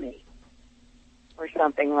 help me," or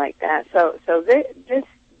something like that. So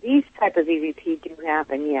these type of EVP do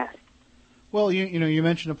happen, yes. Well, you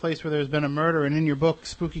mentioned a place where there's been a murder, and in your book,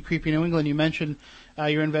 Spooky, Creepy New England, you mentioned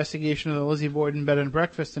your investigation of the Lizzie Borden Bed and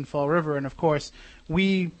Breakfast in Fall River, and of course,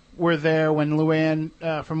 we were there when Luann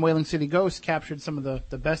from Whaling City Ghosts captured some of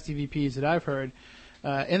the best EVPs that I've heard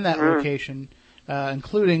in that location,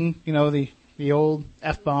 including, you know, the old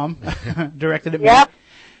F-bomb directed at me.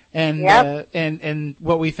 Yep. And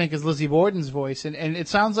what we think is Lizzie Borden's voice, and it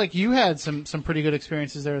sounds like you had some pretty good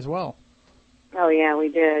experiences there as well. Oh yeah, we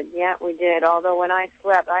did. Yeah, we did. Although when I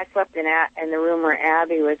slept in the room where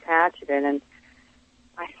Abby was hatcheted, and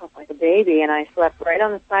I slept like a baby, and I slept right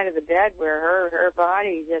on the side of the bed where her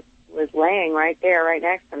body just was laying right there, right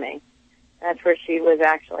next to me. That's where she was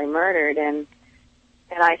actually murdered, and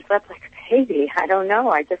I slept like a baby. I don't know.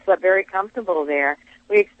 I just slept very comfortable there.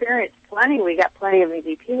 We experienced plenty. We got plenty of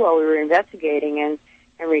EVP while we were investigating and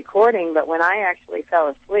recording, but when I actually fell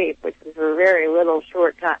asleep, which was for a very little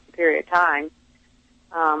short period of time,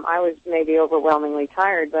 I was maybe overwhelmingly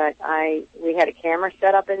tired, but we had a camera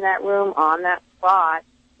set up in that room on that spot.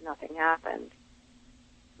 Nothing happened.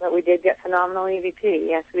 But we did get phenomenal EVP.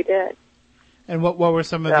 Yes, we did. And what were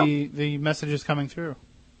some of the messages coming through?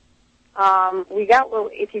 We got,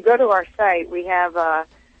 if you go to our site, we have a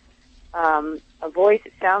voice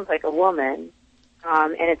that sounds like a woman,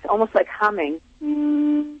 and it's almost like humming,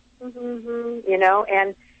 you know,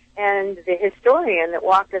 and the historian that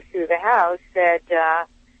walked us through the house said,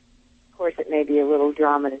 of course it may be a little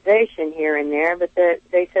dramatization here and there, but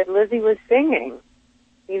they said Lizzie was singing,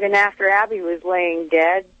 even after Abby was laying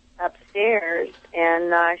dead upstairs,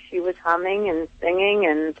 and she was humming and singing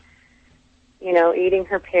and, you know, eating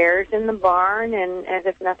her pears in the barn, and as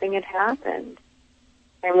if nothing had happened.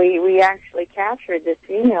 And we actually captured this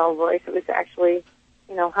female voice. It was actually,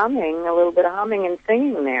 you know, humming, a little bit of humming and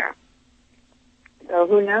singing there. So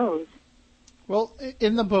who knows? Well,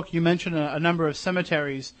 in the book, you mention a number of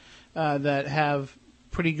cemeteries that have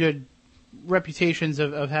pretty good reputations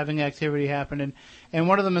of having activity happen, and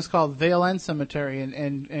one of them is called Vale End Cemetery,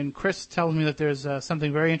 and Chris tells me that there's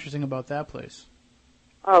something very interesting about that place.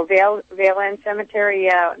 Oh, Vale End Cemetery,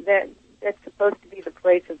 yeah, that's supposed to be the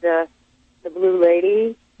place of the Blue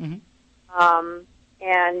Lady. Mm-hmm.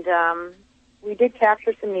 And we did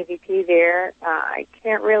capture some EVP there. I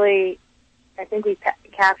think we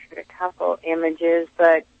captured a couple images,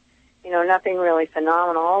 but, you know, nothing really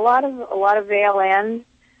phenomenal. A lot of Vale End,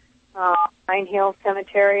 Pine Hill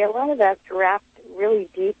Cemetery, a lot of that's wrapped really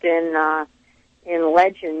deep in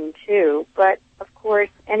legend too. But of course,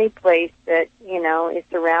 any place that, you know, is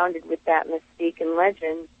surrounded with that mystique and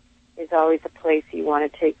legend is always a place you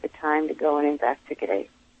want to take the time to go and investigate.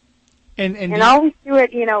 And always do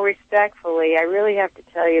it, you know, respectfully. I really have to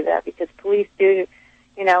tell you that, because police do,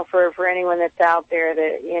 you know, for anyone that's out there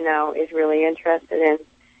that, you know, is really interested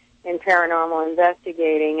in paranormal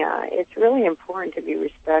investigating, it's really important to be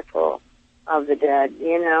respectful of the dead,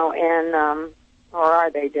 you know, and or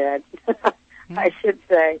are they dead? I should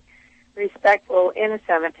say. Respectful in a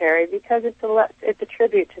cemetery, because it's a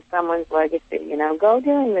tribute to someone's legacy. You know, go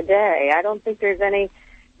during the day. I don't think there's any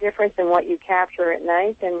difference in what you capture at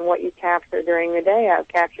night and what you capture during the day. I've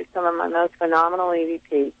captured some of my most phenomenal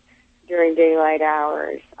EVP during daylight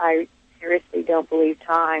hours. I seriously don't believe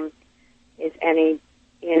time is any,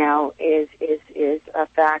 you know, is a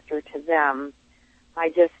factor to them. I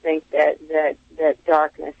just think that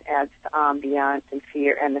darkness adds to ambiance and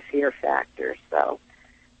fear, and the fear factor. So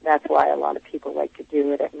that's why a lot of people like to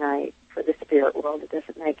do it at night. For the spirit world, it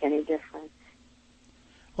doesn't make any difference.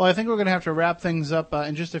 Well, I think we're going to have to wrap things up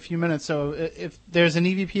in just a few minutes. So if there's an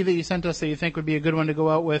EVP that you sent us that you think would be a good one to go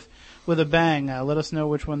out with a bang, let us know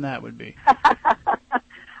which one that would be.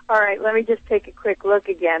 All right, let me just take a quick look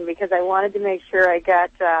again, because I wanted to make sure I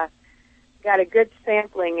got a good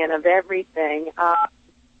sampling in of everything.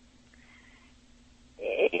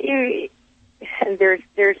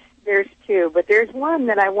 There's two, but there's one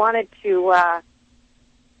that I wanted to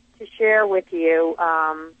share with you.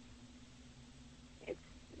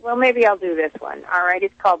 Well, maybe I'll do this one. All right,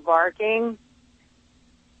 it's called Barking.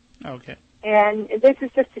 Okay. And this is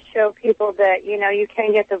just to show people that, you know, you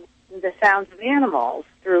can get the sounds of animals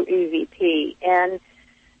through EVP. And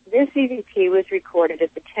this EVP was recorded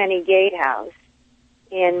at the Tenney Gatehouse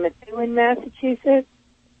in Methuen, Massachusetts.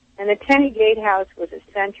 And the Tenney Gatehouse was a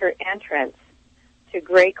center entrance to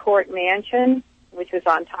Gray Court Mansion, which was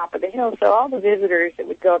on top of the hill. So all the visitors that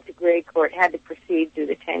would go up to Gray Court had to proceed through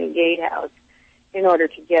the Tenney Gatehouse in order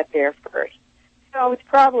to get there first. So it's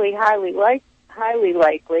probably highly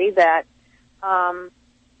likely that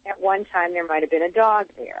at one time there might have been a dog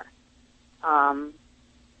there.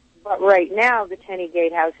 But right now, the Tenney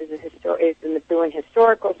Gatehouse is in the Bethune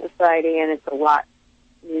Historical Society, and it's a lot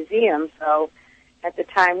museum. So at the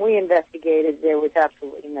time we investigated, there was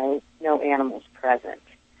absolutely no animals present.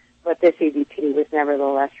 But this EVP was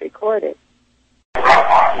nevertheless recorded.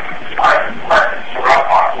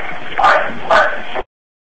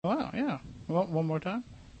 Wow, yeah. Well, one more time.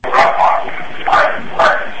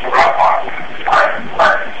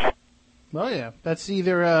 Well, yeah. That's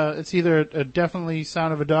either a definitely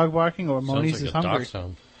sound of a dog barking or Moniz is hungry. Sounds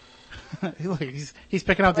like a dog sound. Look, he's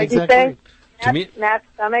picking out the What'd exact you say? word. To me, Matt's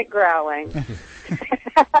stomach growling.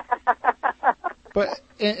 But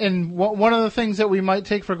and one of the things that we might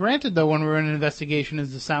take for granted, though, when we're in an investigation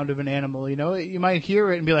is the sound of an animal. You know, you might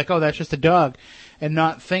hear it and be like, "Oh, that's just a dog," and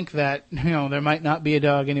not think that there might not be a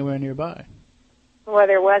dog anywhere nearby. Well,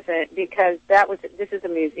 there wasn't, because this is a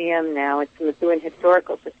museum now. It's the Bethune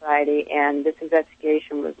Historical Society, and this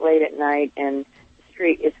investigation was late at night, and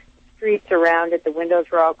streets around it, the windows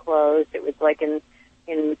were all closed. It was like in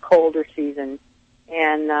colder season,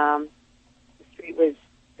 and the street was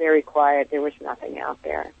very quiet. There was nothing out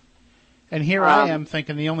there. And here I am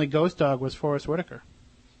thinking the only ghost dog was Forrest Whitaker.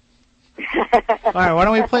 All right, why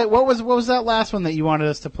don't we play? What was that last one that you wanted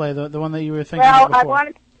us to play? The one that you were thinking of before?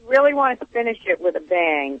 I really wanted to finish it with a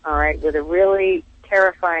bang, all right, with a really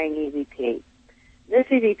terrifying EVP. This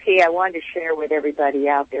EVP I wanted to share with everybody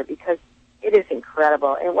out there because it is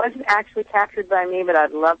incredible. It wasn't actually captured by me, but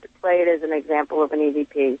I'd love to play it as an example of an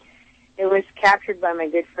EVP. It was captured by my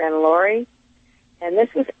good friend Lori, and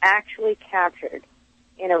this was actually captured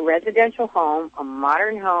in a residential home, a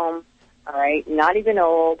modern home, all right, not even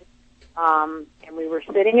old. And we were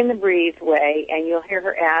sitting in the breezeway, and you'll hear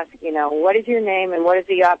her ask, what is your name and what is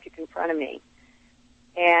the object in front of me?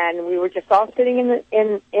 And we were just all sitting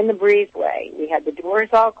in the breezeway. We had the doors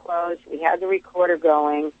all closed. We had the recorder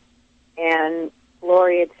going, and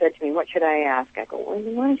Lori had said to me, "What should I ask?" I go, "Well,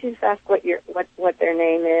 why don't you just ask what their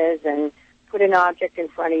name is, and put an object in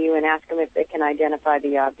front of you, and ask them if they can identify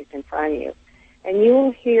the object in front of you." And you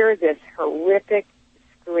will hear this horrific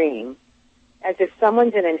scream, as if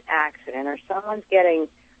someone's in an accident or someone's getting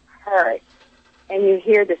hurt. And you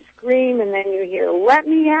hear the scream, and then you hear, "Let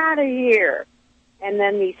me out of here!" And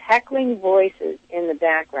then these heckling voices in the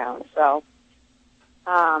background. So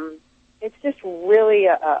it's just really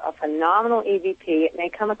a phenomenal EVP. It may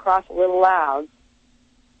come across a little loud,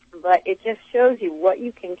 but it just shows you what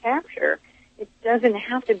you can capture. It doesn't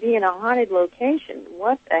have to be in a haunted location.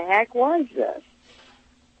 What the heck was this?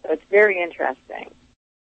 So it's very interesting.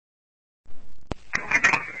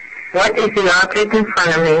 What is the object in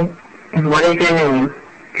front of me, and what is your name?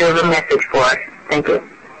 Do you have a message for us? Thank you.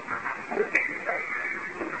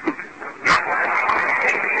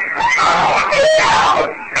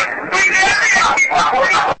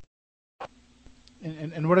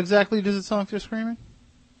 And what exactly does it sound like they're screaming?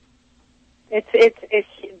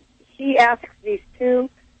 She asks these two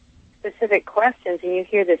specific questions, and you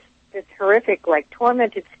hear this horrific, like,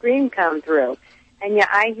 tormented scream come through. And yeah,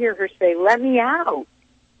 I hear her say, "Let me out.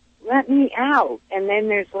 Let me out." And then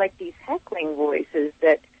there's like these heckling voices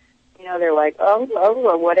that, they're like, oh,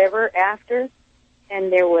 or whatever after.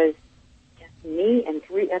 And there was just me and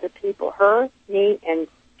three other people, her, me, and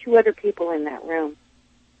two other people in that room.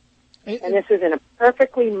 And this was in a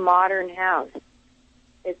perfectly modern house.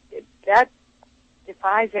 That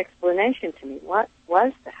defies explanation to me. What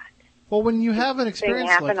was that? Well, when you have an experience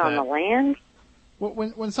like that, happen on the land?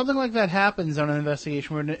 When something like that happens on an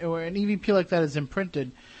investigation, where an EVP like that is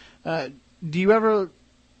imprinted, are you ever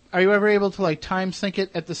able to like time sync it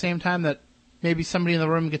at the same time that maybe somebody in the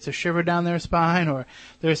room gets a shiver down their spine, or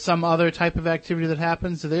there's some other type of activity that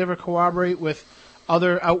happens? Do they ever corroborate with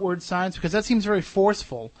other outward signs? Because that seems very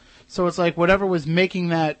forceful. So it's like whatever was making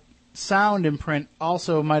that sound imprint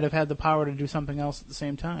also might have had the power to do something else at the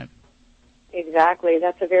same time. Exactly.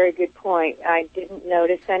 That's a very good point. I didn't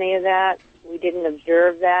notice any of that. We didn't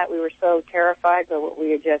observe that. We were so terrified by what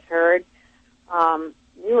we had just heard.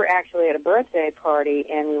 We were actually at a birthday party,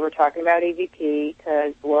 and we were talking about EVP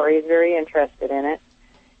because Lori is very interested in it.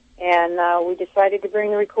 And we decided to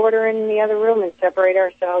bring the recorder in the other room and separate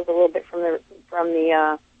ourselves a little bit from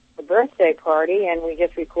the birthday party, and we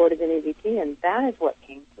just recorded an EVP, and that is what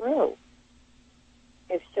came through.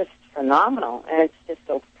 It's just phenomenal, and it's just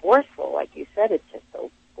so forceful. Like you said, it's just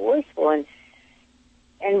so forceful. And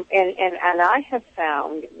And I have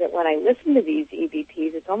found that when I listen to these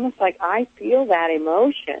EVPs, it's almost like I feel that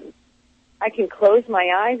emotion. I can close my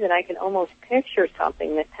eyes and I can almost picture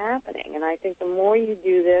something that's happening. And I think the more you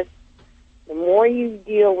do this, the more you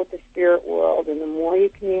deal with the spirit world and the more you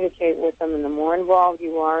communicate with them and the more involved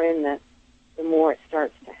you are in this, the more it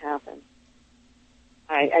starts to happen.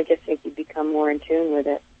 I just think you become more in tune with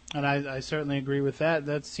it. And I certainly agree with that.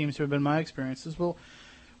 That seems to have been my experience as well.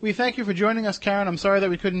 We thank you for joining us, Karen. I'm sorry that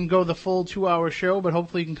we couldn't go the full 2-hour show, but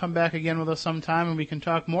hopefully you can come back again with us sometime and we can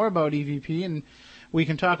talk more about EVP and we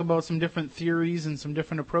can talk about some different theories and some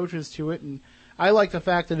different approaches to it. And I like the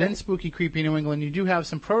fact that in Spooky Creepy New England, you do have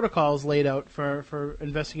some protocols laid out for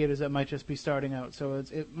investigators that might just be starting out. So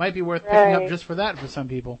it might be worth picking up just for that for some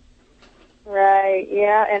people. Right,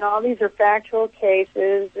 yeah, and all these are factual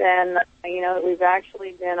cases, and, that we've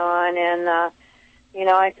actually been on, and,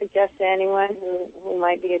 I suggest to anyone who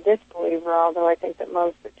might be a disbeliever, although I think that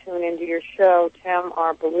most that tune into your show, Tim,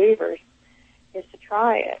 are believers, is to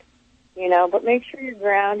try it, but make sure you're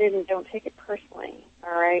grounded and don't take it personally,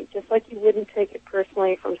 all right? Just like you wouldn't take it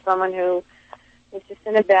personally from someone who is just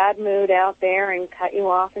in a bad mood out there and cut you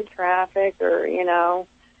off in traffic or,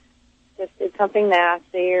 just did something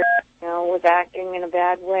nasty or, was acting in a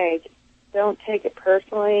bad way. Just don't take it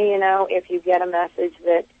personally, if you get a message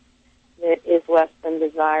that is less than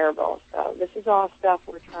desirable. So this is all stuff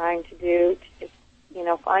we're trying to do to just,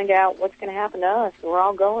 find out what's going to happen to us. We're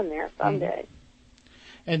all going there someday.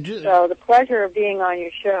 And so the pleasure of being on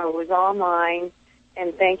your show was all mine,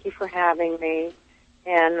 and thank you for having me,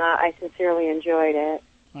 and I sincerely enjoyed it.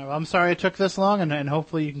 Well, I'm sorry it took this long, and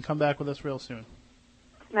hopefully you can come back with us real soon.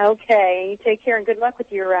 Okay, you take care and good luck with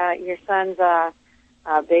your son's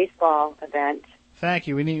baseball event. Thank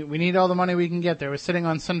you. We need all the money we can get there. We're sitting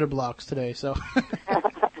on cinder blocks today, so.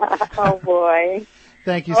 Oh boy!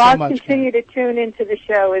 Thank you so much. I'll continue to tune into the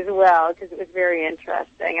show as well because it was very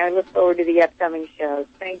interesting. I look forward to the upcoming shows.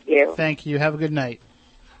 Thank you. Thank you. Have a good night.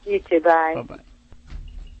 You too. Bye. Bye bye.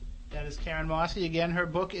 That is Karen Mossey. Again, her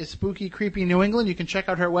book is Spooky Creepy New England. You can check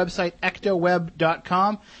out her website,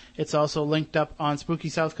 ectoweb.com. It's also linked up on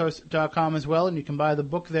SpookySouthCoast.com as well, and you can buy the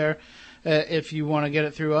book there if you want to get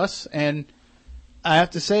it through us. And I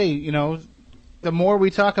have to say, the more we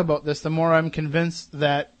talk about this, the more I'm convinced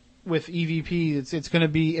that with EVP, it's going to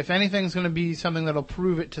be, if anything's going to be something that'll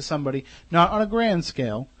prove it to somebody, not on a grand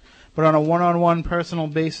scale, but on a one-on-one personal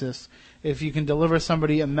basis, if you can deliver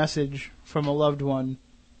somebody a message from a loved one,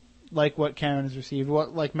 like what Karen has received,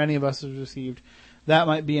 like many of us have received, that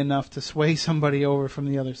might be enough to sway somebody over from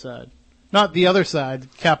the other side. Not the other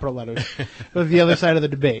side, capital letters, but the other side of the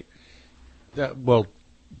debate. Well,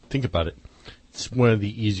 think about it. It's one of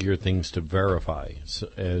the easier things to verify. So,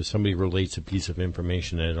 as somebody relates a piece of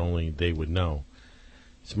information that only they would know,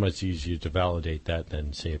 it's much easier to validate that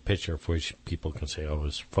than, say, a picture for which people can say, oh, it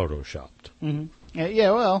was photoshopped. Mm-hmm.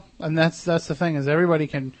 Yeah, well, and that's the thing, is everybody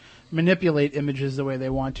can manipulate images the way they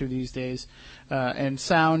want to these days. And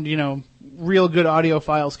sound, real good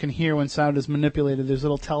audiophiles can hear when sound is manipulated. There's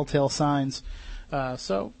little telltale signs.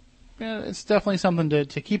 So it's definitely something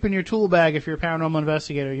to keep in your tool bag if you're a paranormal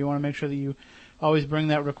investigator. You want to make sure that you always bring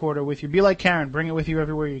that recorder with you. Be like Karen. Bring it with you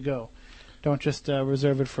everywhere you go. Don't just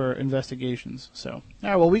reserve it for investigations. So, all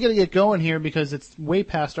right, well, we got to get going here because it's way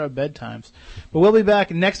past our bedtimes. But we'll be back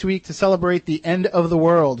next week to celebrate the end of the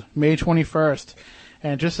world, May 21st.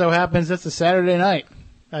 And it just so happens it's a Saturday night.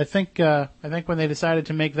 I think when they decided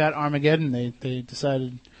to make that Armageddon, they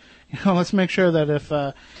decided, let's make sure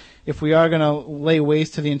that if we are going to lay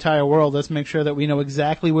waste to the entire world, let's make sure that we know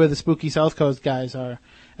exactly where the Spooky South Coast guys are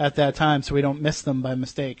at that time so we don't miss them by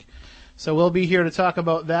mistake. So we'll be here to talk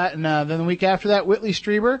about that. And then the week after that, Whitley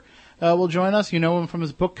Strieber will join us. You know him from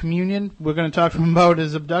his book Communion. We're going to talk to him about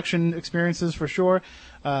his abduction experiences for sure,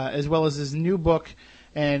 as well as his new book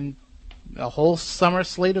and a whole summer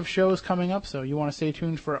slate of shows coming up. So you want to stay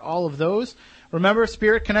tuned for all of those. Remember,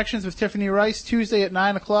 Spirit Connections with Tiffany Rice, Tuesday at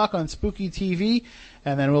 9 o'clock on Spooky TV.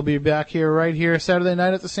 And then we'll be back here right here Saturday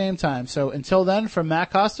night at the same time. So until then, from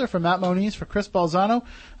Matt Costa, from Matt Moniz, for Chris Balzano,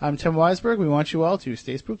 I'm Tim Weisberg. We want you all to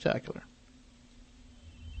stay spooktacular.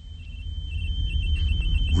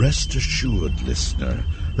 Rest assured, listener,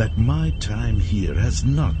 that my time here has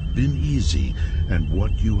not been easy, and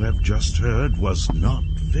what you have just heard was not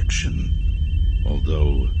fiction.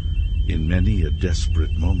 Although, in many a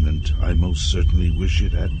desperate moment, I most certainly wish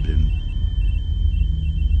it had been.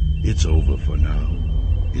 It's over for now,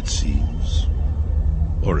 it seems.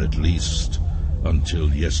 Or at least,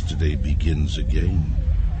 until yesterday begins again.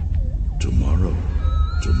 Tomorrow,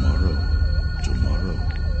 tomorrow, tomorrow,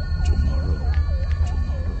 tomorrow,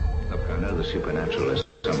 tomorrow. Look, I know the supernatural is